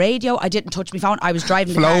touch the radio. I didn't touch my phone. I was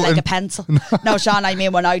driving the car like a pencil. No, Sean, I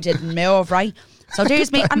mean when I didn't move, right? So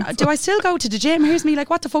there's me. And do I still go to the gym? Here's me like,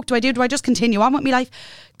 what the fuck do I do? Do I just continue on with my life?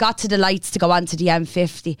 Got to the lights to go on to the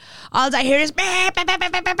M50. All I hear is beep, beep, beep,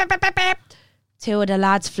 beep, beep, beep, beep, beep. 2 of the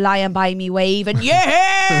lads flying by me waving,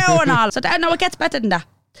 yeah, and all. So no, it gets better than that.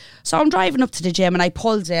 So I'm driving up to the gym, and I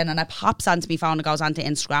pulls in, and I pops onto my phone and goes onto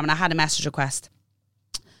Instagram, and I had a message request.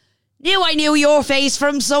 I knew your face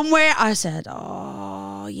from somewhere. I said,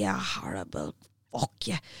 oh yeah, horrible, fuck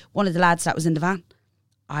yeah. One of the lads that was in the van.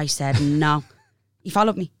 I said, no. He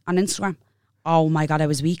followed me on Instagram. oh my God, I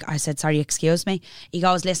was weak. I said, sorry, excuse me. He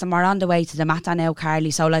goes, listen, we're on the way to the matter now,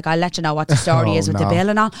 Carly. So like, I'll let you know what the story is with the bill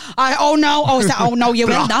and all. Oh no, you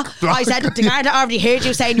will not. I said, the guard already heard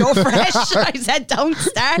you saying you're fresh. I said, don't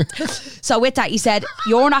start. So with that, he said,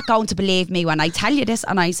 you're not going to believe me when I tell you this.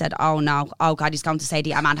 And I said, oh no, oh God, he's going to say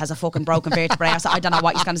the man has a fucking broken vertebrae. I said, I don't know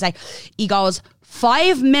what he's going to say. He goes,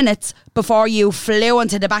 5 minutes before you flew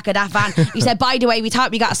into the back of that van, he said, by the way, we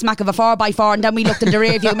thought we got a smack of a 4x4 and then we looked in the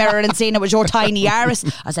rear view mirror and seen it was your tiny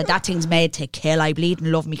Yaris. I said, that thing's made to kill. I bleed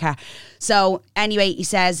and love me car. So anyway, he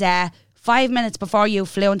says, 5 minutes before you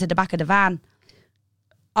flew into the back of the van,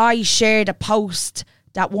 I shared a post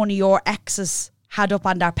that one of your exes had up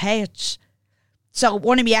on their page. So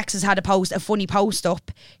one of my exes had a funny post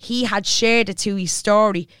up. He had shared it to his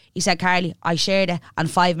story. He said, Carly, I shared it,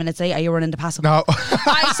 and 5 minutes later you were in the pass. No.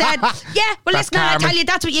 I said, yeah, well listen, I tell you,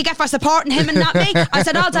 that's what you get for supporting him and not me. I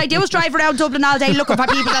said, all I do is drive around Dublin all day looking for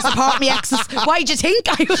people that support me exes. Why'd you think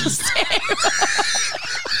I was there?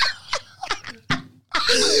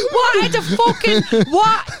 What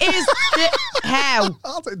is the how?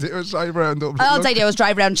 All I do is drive around Dublin. All I do is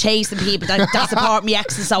drive around chasing people that support me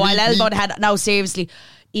exes, so I'll elbow the head. No, seriously.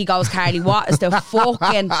 He goes, Carly, what is the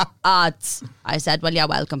fucking odds? I said, well, you're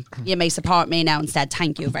welcome. You may support me now instead.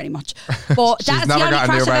 Thank you very much. But that's the only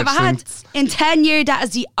crash I've ever had. In 10 years, that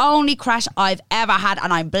is the only crash I've ever had.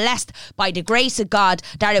 And I'm blessed by the grace of God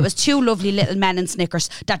that it was two lovely little men in Snickers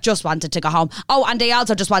that just wanted to go home. Oh, and they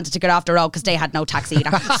also just wanted to get off the road because they had no taxi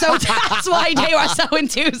either. So that's why they were so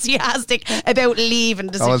enthusiastic about leaving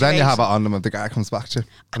the situation. Well, then you have it on them if the guy comes back to you.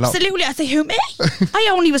 Absolutely. I say, who, me? I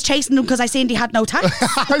only was chasing them because I seen they had no taxi.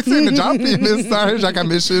 I've seen the job being discharged, like a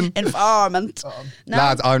mission. Informant. No.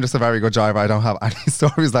 Lads, I'm just a very good driver. I don't have any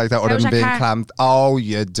stories like that other than being clamped. Oh,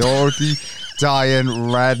 you dirty,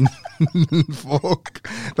 dying, red fuck.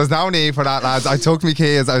 There's no need for that, lads. I took my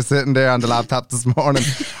keys. I was sitting there on the laptop this morning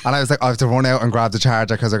and I was like, I have to run out and grab the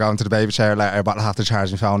charger because we're going to the baby shower later, but I'll have to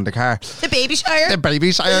charge my phone in the car. The baby shower? The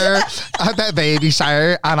baby shower. The baby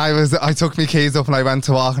shower. And I took my keys up and I went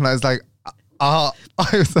to walk and I was like, I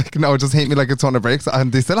was like, no, just hit me like a ton of bricks.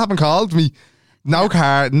 And they still haven't called me. No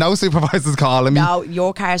car, no supervisors calling me. No,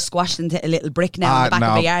 your car's squashed into a little brick now in the back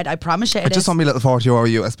of the yard. I promise you it I just is. want me little 40 euro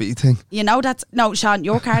USB thing. You know that's... No, Sean,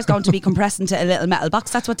 your car's going to be compressed into a little metal box.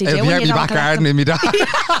 That's what they do. It'll be out my back garden in me dad.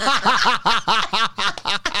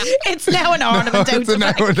 It's now an ornament.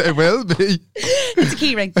 It will be. It's a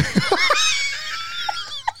key ring.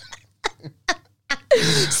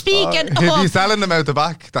 Speaking of... If he's selling them out the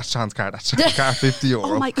back, that's Sean's car. That's Sean's car, 50 euro.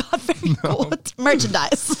 Oh my God, very good.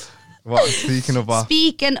 Merchandise. What? Speaking of what?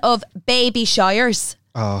 Speaking of baby showers.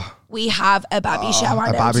 Oh. We have a baby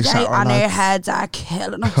shower now today and our heads are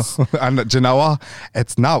killing us. And do you know what?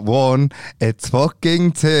 It's not one, it's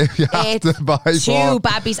fucking two. You have to buy two 4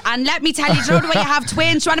 babies. And let me tell you, the way you have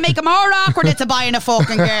twins, trying to make it more awkward, it's buying a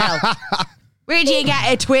fucking girl. Where do you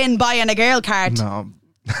get a twin buying a girl card? No.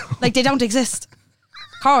 Like they don't exist.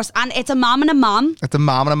 Of course. And it's a mom and a mom. It's a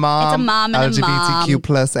mom and a mom. It's a mom and a mom. LGBTQ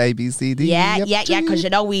plus ABCD. Yeah, because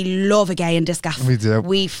you know we love a gay in this gaff. We do.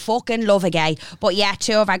 We fucking love a gay. But yeah,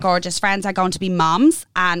 2 of our gorgeous friends are going to be moms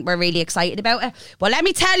and we're really excited about it. Well, let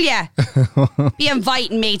me tell you, be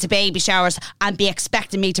inviting me to baby showers and be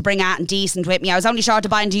expecting me to bring out and decent with me. I was only short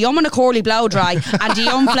of buying the yum and a Corley blow dry and the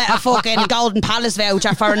yum flat a fucking Golden Palace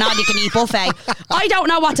voucher for an all-you-can-eat buffet. I don't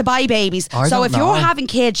know what to buy, babies. So if you're having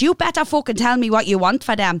kids, you better fucking tell me what you want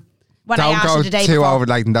for them. When don't I asked go you the day too before. over,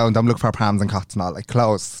 like, don't look for prams and cots and all, like,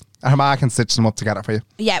 clothes. Her ma can stitch them up together for you.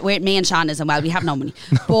 Yeah, me and Sean isn't well. We have no money.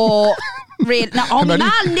 But my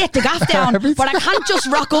man knit the gaff down. But I can't just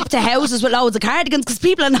rock up to houses with loads of cardigans because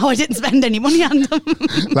people know I didn't spend any money on them.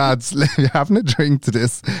 Lads, you're having a drink to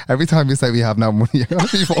this. Every time you say we have no money, you're going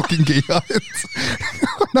to be fucking geek on it.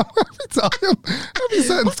 No, every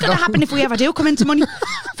time. What's going to happen if we ever do come into money?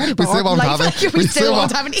 We still won't have it. We still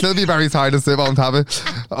won't have it. Still be very tired and still won't have it.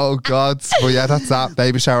 Oh, God. But yeah, that's that.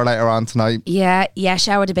 Baby shower later on tonight. Yeah,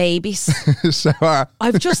 shower the babies. Shower.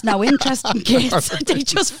 I've just no interest in kids. They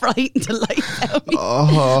just frighten the life out of me.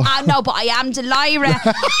 No, but I am Delira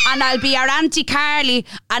and I'll be our Aunty Carly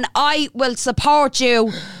and I will support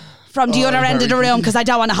you from the other end of the room because I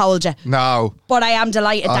don't want to hold you. No. But I am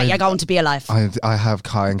delighted that you're going to be alive. I have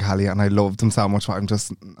Kai and Callie and I love them so much, but I'm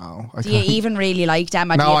just, no. Do you even really like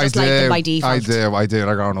them? Or do you just like them by default? I do.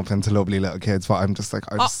 They're growing up into lovely little kids, but I'm just like...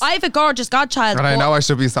 I have a gorgeous godchild. And I know I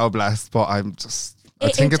should be so blessed, but I'm just... I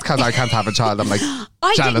think it's because I can't have a child. I'm like,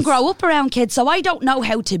 I jealous. didn't grow up around kids, so I don't know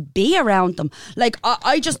how to be around them. Like,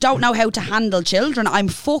 I just don't know how to handle children. I'm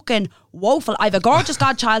fucking woeful. I have a gorgeous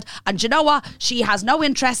godchild, and do you know what? She has no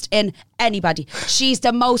interest in anybody. She's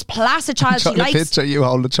the most placid child. She likes. Picture you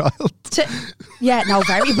hold a child. Yeah, no,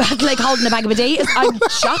 very bad. Like holding a bag of potatoes. I'm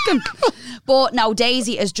shocking. But no,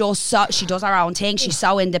 Daisy is just so, she does her own thing. She's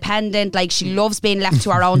so independent. Like, she loves being left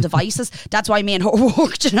to her own devices. That's why me and her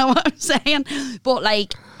work, do you know what I'm saying? But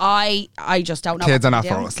like, I just don't know. Kids are not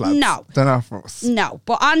for us, lads. No. They're not for us. No.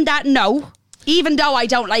 But on that note, even though I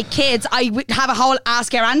don't like kids, I have a whole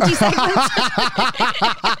Ask Your Aunty segment.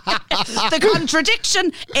 The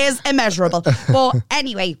contradiction is immeasurable. But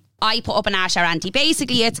anyway, I put up an Ask Your Aunty.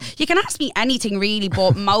 Basically, it's, you can ask me anything really,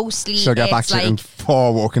 but mostly She'll get back it's to you in like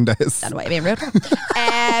 4 working days. That's why I'm being rude.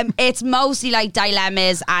 It's mostly like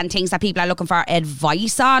dilemmas and things that people are looking for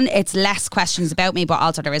advice on. It's less questions about me, but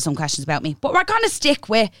also there is some questions about me. But we're going to stick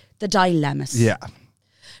with the dilemmas. Yeah.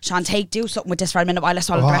 Sean, do something with this for a minute while I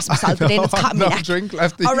swallow the rest of myself. But then it's caught me No neck. drink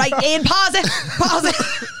left. All right, Ian, pause it. Pause it.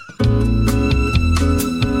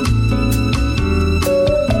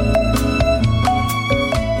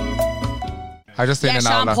 I just seen Yeah, an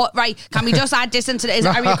Sean, hour. right, can we just add this into the...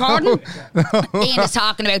 Are we recording? Ian is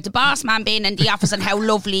talking about the boss man being in the office and how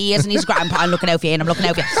lovely he is, and he's grandpa. I'm looking out for you, Ian, I'm looking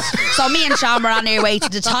out for you. So me and Sean were on our way to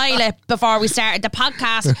the toilet before we started the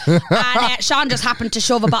podcast, and Sean just happened to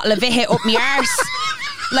shove a bottle of Vihit up my arse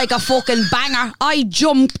like a fucking banger. I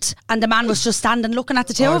jumped, and the man was just standing looking at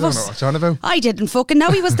the two I of don't us. know what you're on about. I didn't fucking know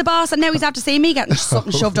he was the boss, and now he's after seeing me getting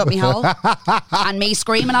something shoved up my hole and me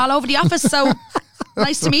screaming all over the office. So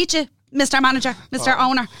nice to meet you, Mr. Manager, Mr.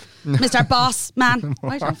 Owner, Mr. Boss Man.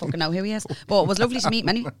 I don't fucking know who he is, but it was lovely to meet him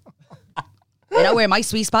anyway. I know where my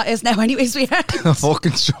sweet spot is now anyway, sweetheart.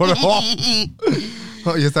 Fucking shut up.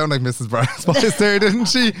 Oh, you sound like Mrs. Brown's voice there, didn't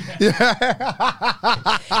she?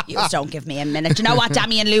 Yeah. You just don't give me a minute. You know what,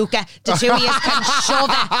 Dammy and Luca? The two of you can shove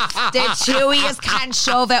it. The two of you can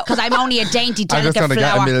shove it, because I'm only a dainty, I'm just delicate going to get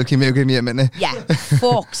a flower. milky milk. Give me a minute. Yeah,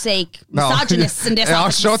 fuck's sake. Misogynists in this Oh,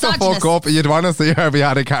 office. shut the fuck Misogynists. up. You'd want to see her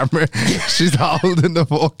behind a camera. She's holding the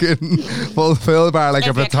fucking full bar like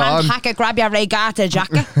If a you can't baton. hack it, grab your regata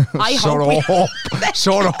jacket. I hope up.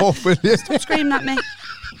 Shut up, will you? Stop screaming at me.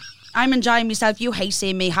 I'm enjoying myself. You hate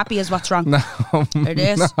seeing me happy is what's wrong. No. It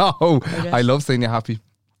is. No. It is. I love seeing you happy.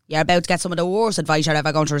 You're about to get some of the worst advice you're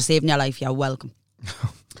ever going to receive in your life. You're welcome. I'm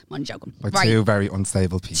only joking. By Right. two very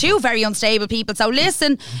unstable people. Two very unstable people. So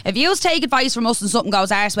listen, if you take advice from us and something goes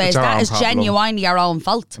our way, It's our that own is problem. genuinely your own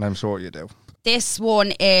fault. And I'm sure you do. This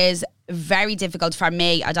one is very difficult for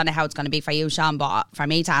me. I don't know how it's going to be for you, Sean, but for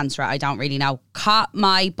me to answer it, I don't really know. Caught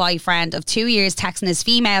my boyfriend of 2 years texting his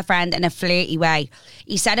female friend in a flirty way.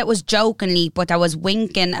 He said it was jokingly, but there was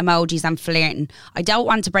winking emojis and flirting. I don't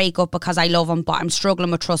want to break up because I love him, but I'm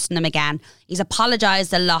struggling with trusting him again. He's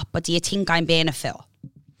apologised a lot, but do you think I'm being a fool?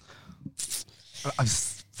 I'm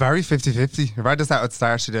very 50-50. Right at the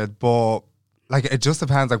start she did, but like it just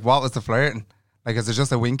depends. Like, what was the flirting? Like, is it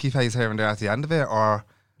just a winky face here and there at the end of it, or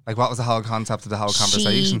like what was the whole concept of the whole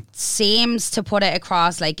conversation? She seems to put it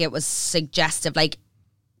across like it was suggestive. Like,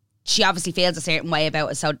 she obviously feels a certain way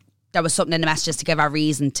about it, so there was something in the messages to give her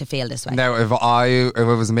reason to feel this way. Now, if it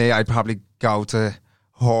was me, I'd probably go to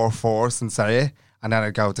her first and say it, and then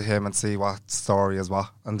I'd go to him and see what story is what,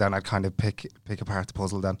 and then I'd kind of pick apart the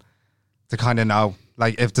puzzle then to kind of know,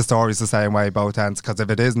 like, if the story's the same way both ends. Because if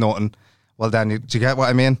it is nothing, well, then do you get what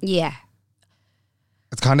I mean? Yeah.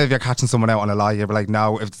 It's kind of, if you're catching someone out on a lie, you're like,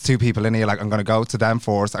 no, if it's two people in here, like, I'm going to go to them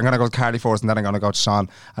first, I'm going to go to Carly first, and then I'm going to go to Sean,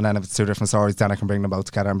 and then if it's two different stories, then I can bring them both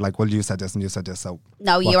together. I'm like, well, you said this and you said this, so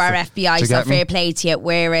No, you are what's FBI, do you so get me? fair play to you.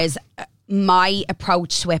 Whereas my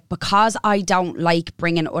approach to it, because I don't like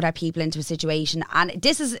bringing other people into a situation, and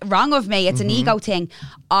this is wrong of me, it's an ego thing.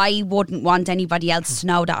 I wouldn't want anybody else to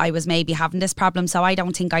know that I was maybe having this problem, so I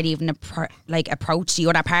don't think I'd even approach the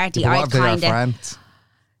other party. But what I'd if they're kind of... friends?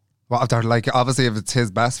 What if they're like, obviously if it's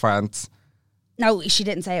his best friend, No, she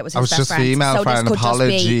didn't say it was I his was best just friend. female so friend, this could just be,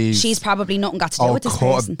 apologies. she's probably nothing got to do oh, with this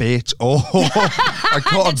cut person. a bitch. Oh, I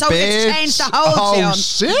cut a So it's bitch. changed the whole oh, tune.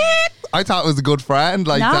 shit. I thought it was a good friend.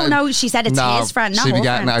 Like No, that. no, she said it's No, his friend, not she'd be her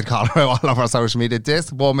getting, friend. I'd call her out all over social media.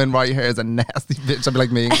 This woman right here is a nasty bitch. I'd be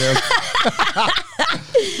like, me and girls.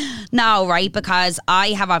 No, right, because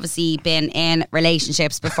I have obviously been in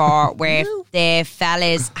relationships before where the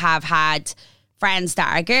fellas have had friends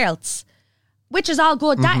that are girls, which is all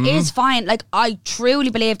good. That is fine. Like, I truly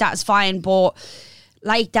believe that is fine, but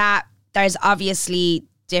like that, there's obviously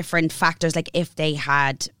different factors, like if they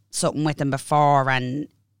had something with them before, and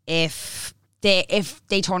if they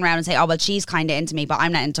turn around and say, oh, well, she's kind of into me, but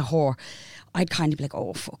I'm not into her, I'd kind of be like,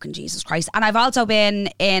 oh, fucking Jesus Christ. And I've also been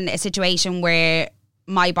in a situation where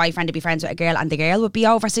my boyfriend would be friends with a girl and the girl would be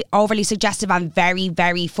overly suggestive and very,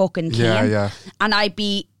 very fucking keen. Yeah. And I'd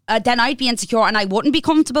be then I'd be insecure and I wouldn't be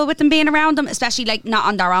comfortable with them being around them, especially like not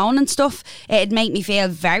on their own and stuff. It'd make me feel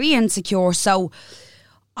very insecure. So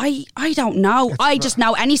I don't know. I just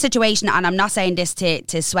know any situation, and I'm not saying this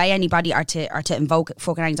to sway anybody or to invoke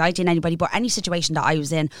fucking anxiety in anybody, but any situation that I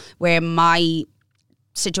was in where my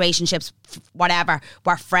situationships, whatever,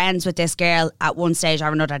 were friends with this girl at one stage or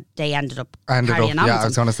another, they ended up carrying on. Yeah, I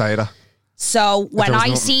was going to say that. So when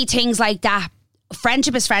I see things like that,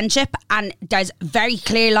 friendship is friendship, and there's very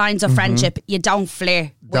clear lines of friendship. You don't flirt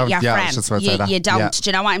with your friends. You don't. Yeah. Do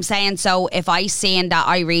you know what I'm saying? So if I seen that,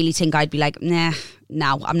 I really think I'd be like, nah,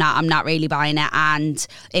 no, I'm not really buying it. And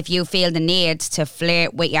if you feel the need to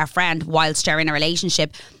flirt with your friend whilst you're in a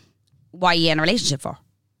relationship, why are you in a relationship for?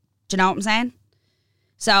 Do you know what I'm saying?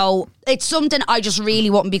 So it's something I just really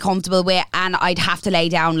wouldn't be comfortable with, and I'd have to lay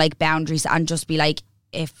down like boundaries and just be like,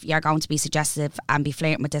 if you're going to be suggestive and be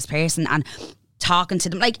flirting with this person and talking to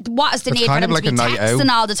them, like, what is the need for them to be texting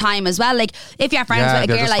all the time as well? Like, if you're friends with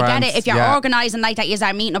a girl, I get it. If you're organising like that, you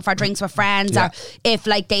are meeting up for drinks with friends, or if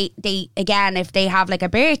like they again, if they have like a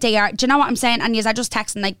birthday, or do you know what I'm saying? And you are just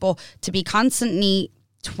texting, like, but to be constantly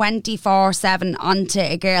 24/7 onto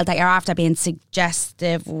a girl that you're after being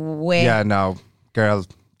suggestive with. Yeah, no, girl,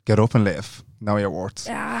 get up and live. Know your worth.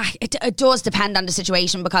 It does depend on the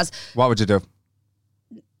situation, because what would you do?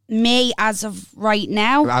 Me, as of right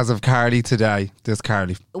now, as of Carly today, this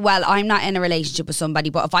Carly. Well, I'm not in a relationship with somebody,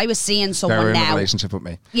 but if I was seeing someone They're now, in a relationship with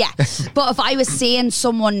me. Yeah, but if I was seeing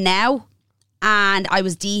someone now, and I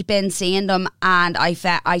was deep in seeing them, and I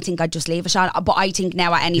think I'd just leave a shot. But I think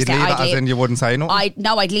now at any stage, as in you wouldn't say no. I'd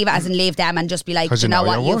leave it as in leave them and just be like, you know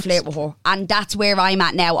what, you flirt with her, and that's where I'm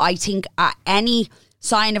at now. I think at any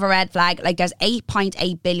sign of a red flag, like, there's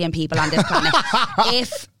 8.8 billion people on this planet.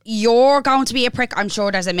 If you're going to be a prick, I'm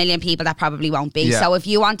sure there's a million people that probably won't be. So if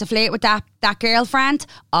you want to flirt with that girlfriend,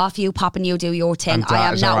 off you pop and you do your thing.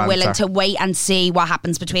 I am not willing to wait and see what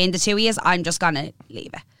happens between the two of you. I'm just going to leave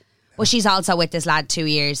it. Well, she's also with this lad 2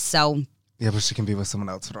 years, so... Yeah, but she can be with someone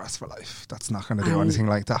else for the rest of her life. That's not going to do anything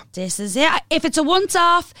like that. This is it. If it's a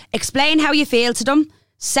once-off, explain how you feel to them,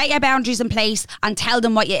 set your boundaries in place, and tell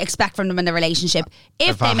them what you expect from them in the relationship.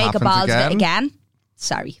 If they make a balls of it again...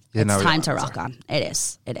 Sorry, it's time to rock on. It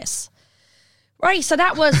is. Right, so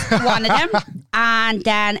that was one of them. And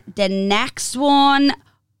then the next one,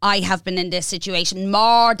 I have been in this situation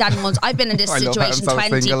more than once. I've been in this situation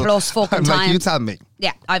 20 plus fucking times. Like, you tell me.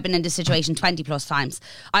 Yeah, I've been in this situation 20 plus times.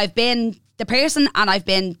 I've been the person and I've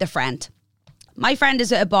been the friend. My friend is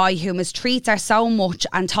with a boy who mistreats her so much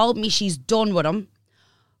and told me she's done with him,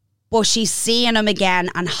 but she's seeing him again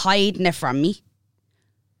and hiding it from me,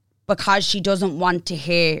 because she doesn't want to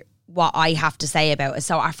hear what I have to say about it.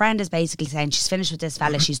 So our friend is basically saying she's finished with this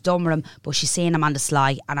fella, she's done with him, but she's seeing him on the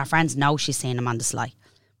sly, and our friends know she's seeing him on the sly,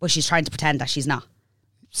 but she's trying to pretend that she's not,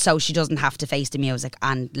 so she doesn't have to face the music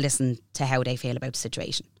and listen to how they feel about the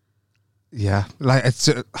situation. Yeah, like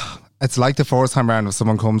it's like the first time round if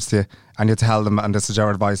someone comes to you and you tell them, and this is your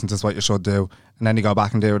advice and this is what you should do, and then you go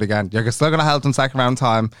back and do it again. You're still going to help them second round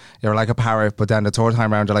time. You're like a parrot, but then the third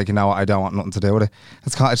time round you're like, you know what, I don't want nothing to do with it.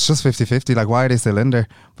 It's just 50-50. Like, why are they still in there?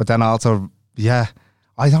 But then also, yeah,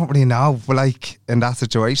 I don't really know. But like, in that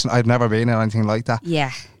situation, I've never been in anything like that.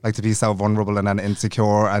 Yeah, like to be so vulnerable and then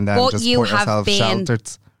insecure and then but just you put yourself sheltered.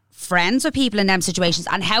 Friends with people in them situations,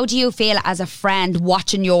 and how do you feel as a friend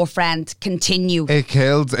watching your friend continue? It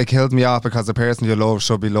killed me off, because the person you love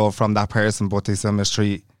should be loved from that person, but they still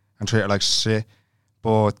mistreat and treat her like shit.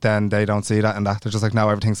 But then they don't see that, and that they're just like, no,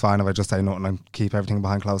 everything's fine if I just say nothing and keep everything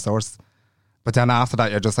behind closed doors. But then after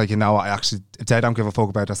that, you're just like, you know what, if they don't give a fuck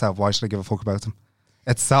about themselves, why should I give a fuck about them?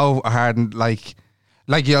 It's so hard, and like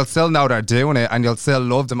you'll still know they're doing it, and you'll still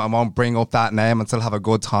love them and won't bring up that name and still have a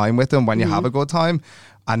good time with them when you have a good time.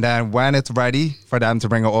 And then when it's ready for them to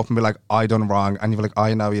bring it up and be like, I done wrong, and you're like,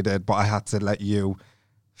 I know you did, but I had to let you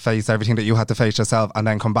face everything that you had to face yourself, and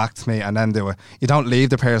then come back to me and then do it. You don't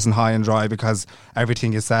leave the person high and dry because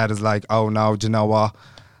everything you said is like, oh no, do you know what?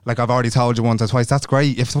 Like, I've already told you once or twice. That's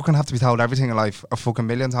great. You fucking have to be told everything in life a fucking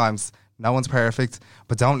million times. No one's perfect.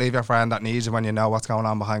 But don't leave your friend that needs you when you know what's going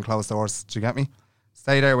on behind closed doors. Do you get me?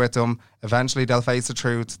 Stay there with them. Eventually they'll face the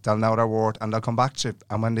truth, they'll know their worth, and they'll come back to you.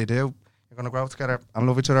 And when they do, you're going to grow together and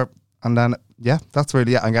love each other. And then, yeah, that's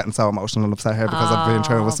really it. I'm getting so emotional and upset here because I've been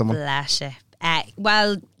through it with someone. Bless you.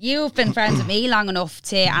 Well, you've been friends with me long enough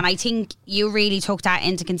and I think you really took that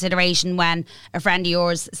into consideration when a friend of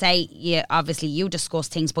yours say, obviously you discuss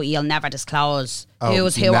things, but you'll never disclose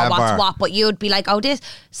who's who or what's what. But you'd be like,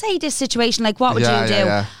 this situation, like, what would you do?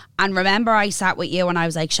 Yeah. And remember, I sat with you and I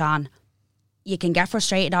was like, Sean, you can get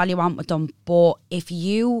frustrated all you want with them, but if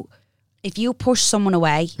you if you push someone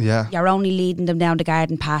away, you're only leading them down the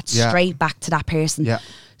garden path straight back to that person. Yeah.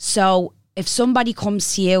 So if somebody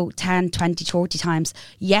comes to you 10, 20, 30 times,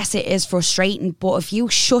 yes, it is frustrating, but if you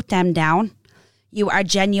shut them down, you are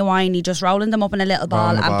genuinely just rolling them up in a little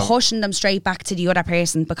ball and pushing them straight back to the other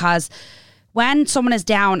person, because when someone is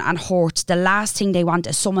down and hurt, the last thing they want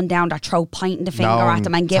is someone down their throat pointing the finger at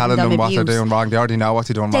them and giving them abuse. What they're doing wrong. They already know what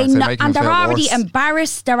they're doing wrong. And they're already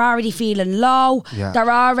embarrassed. They're already feeling low. Yeah.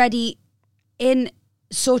 They're already in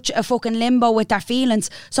such a fucking limbo with their feelings.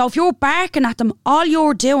 So if you're barking at them, all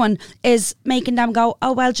you're doing is making them go,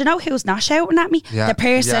 oh, well, do you know who's not shouting at me? Yeah. The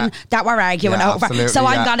person that we're arguing over. So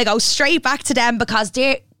I'm going to go straight back to them because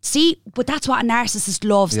they're... See, but that's what a narcissist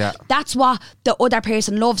loves. Yeah. That's what the other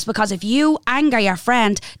person loves, because if you anger your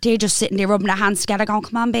friend, they're just sitting there rubbing their hands together going,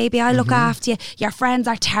 come on, baby, I look after you. Your friends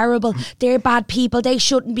are terrible. They're bad people. They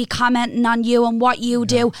shouldn't be commenting on you and what you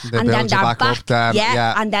do. And then they're back.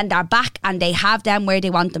 And then they're back and they have them where they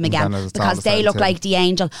want them again, because they look like the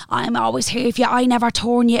angel. I'm always here for you. I never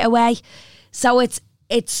torn you away. So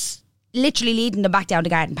it's literally leading them back down the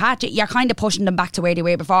garden path. You're kind of pushing them back to where they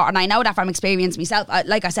were before. And I know that from experience myself.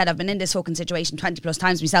 Like I said, I've been in this fucking situation 20 plus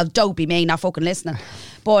times myself. Don't be me, not fucking listening.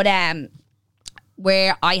 But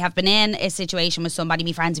where I have been in a situation with somebody,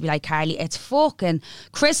 my friends would be like, Carly, it's fucking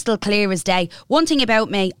crystal clear as day. One thing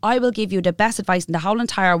about me, I will give you the best advice in the whole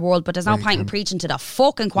entire world, but there's no point in preaching to the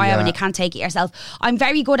fucking choir when you can't take it yourself. I'm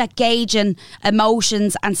very good at gauging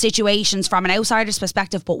emotions and situations from an outsider's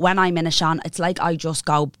perspective, but when I'm in a Sean, it's like I just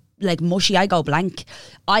go like mushy. I go blank.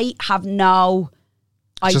 I have no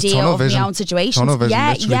idea of my own situations.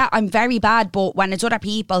 Yeah, I'm very bad, but when it's other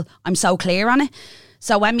people, I'm so clear on it.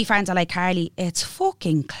 So when my friends are like, Carly, it's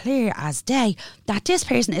fucking clear as day that this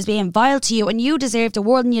person is being vile to you and you deserve the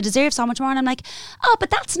world and you deserve so much more. And I'm like, oh,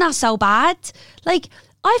 but that's not so bad. Like,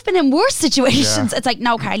 I've been in worse situations. It's like,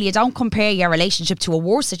 no, Carly, you don't compare your relationship to a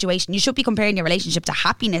worse situation. You should be comparing your relationship to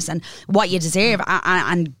happiness and what you deserve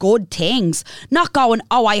and good things. Not going,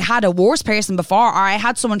 oh, I had a worse person before, or I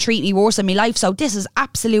had someone treat me worse in my life, so this is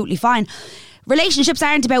absolutely fine. Relationships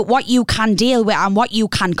aren't about what you can deal with and what you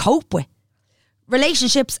can cope with.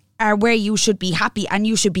 Relationships are where you should be happy and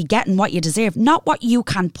you should be getting what you deserve, not what you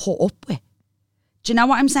can put up with. Do you know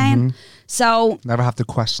what I'm saying? Mm-hmm. So never have to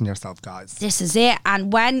question yourself, guys. This is it.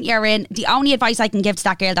 And when you're in, the only advice I can give to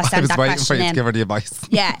that girl that sent that question in, I was waiting for you to give her the advice.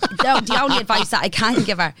 Yeah, the only advice that I can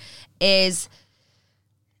give her is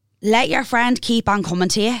let your friend keep on coming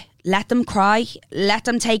to you. Let them cry. Let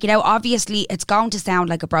them take it out. Obviously, it's going to sound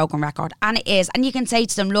like a broken record, and it is. And you can say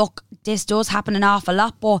to them, look, this does happen an awful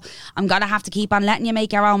lot, but I'm going to have to keep on letting you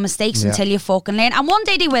make your own mistakes until you fucking learn. And one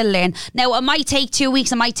day they will learn. Now, it might take 2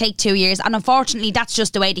 weeks, it might take 2 years, and unfortunately, that's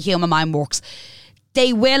just the way the human mind works.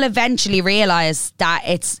 They will eventually realise that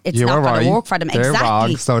it's not going to work for them. They're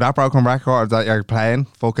exactly. Wrong. So that broken record that you're playing,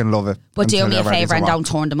 fucking love it. But do me a favour and don't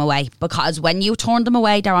turn them away, because when you turn them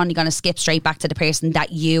away, they're only going to skip straight back to the person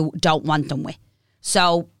that you don't want them with.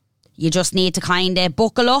 So you just need to kind of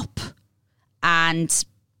buckle up and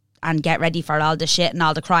get ready for all the shit and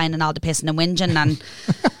all the crying and all the pissing and whinging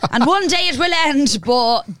and one day it will end,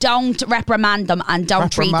 but don't reprimand them and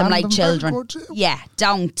don't treat them like children. Yeah,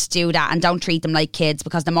 don't do that and don't treat them like kids,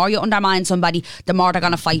 because the more you undermine somebody, the more they're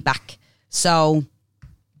going to fight back. So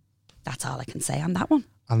that's all I can say on that one.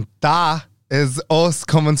 And that is us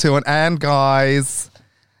coming to an end, guys.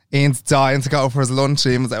 Ian's dying to go for his lunch.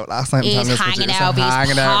 Ian was out last night. He's hanging out.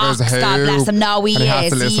 He's God bless him. No, he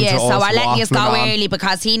is. So I let you go early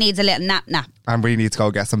because he needs a little nap. And we need to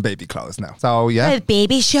go get some baby clothes now. So yeah.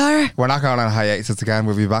 Baby, sure. We're not going on a hiatus again.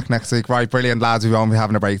 We'll be back next week. Right, brilliant lads. We won't be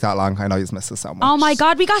having a break that long. I know you've missed us so much. Oh my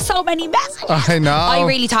God, we got so many messages. I know. I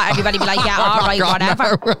really thought everybody would be like, yeah, all right,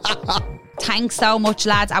 whatever. Thanks so much,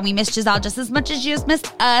 lads. And we missed you all just as much as you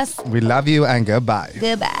missed us. We love you and goodbye.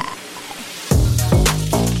 Goodbye.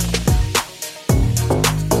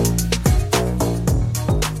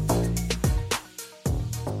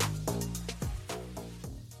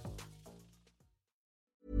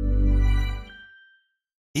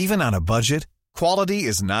 Even on a budget, quality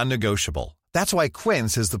is non-negotiable. That's why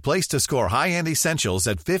Quince is the place to score high-end essentials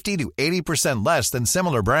at 50 to 80% less than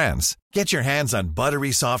similar brands. Get your hands on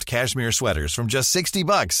buttery soft cashmere sweaters from just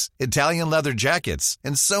 $60, Italian leather jackets,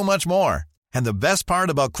 and so much more. And the best part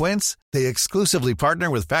about Quince, they exclusively partner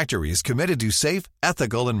with factories committed to safe,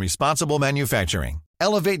 ethical, and responsible manufacturing.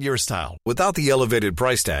 Elevate your style without the elevated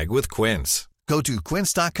price tag with Quince. Go to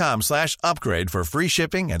quince.com/upgrade for free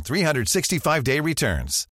shipping and 365-day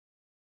returns.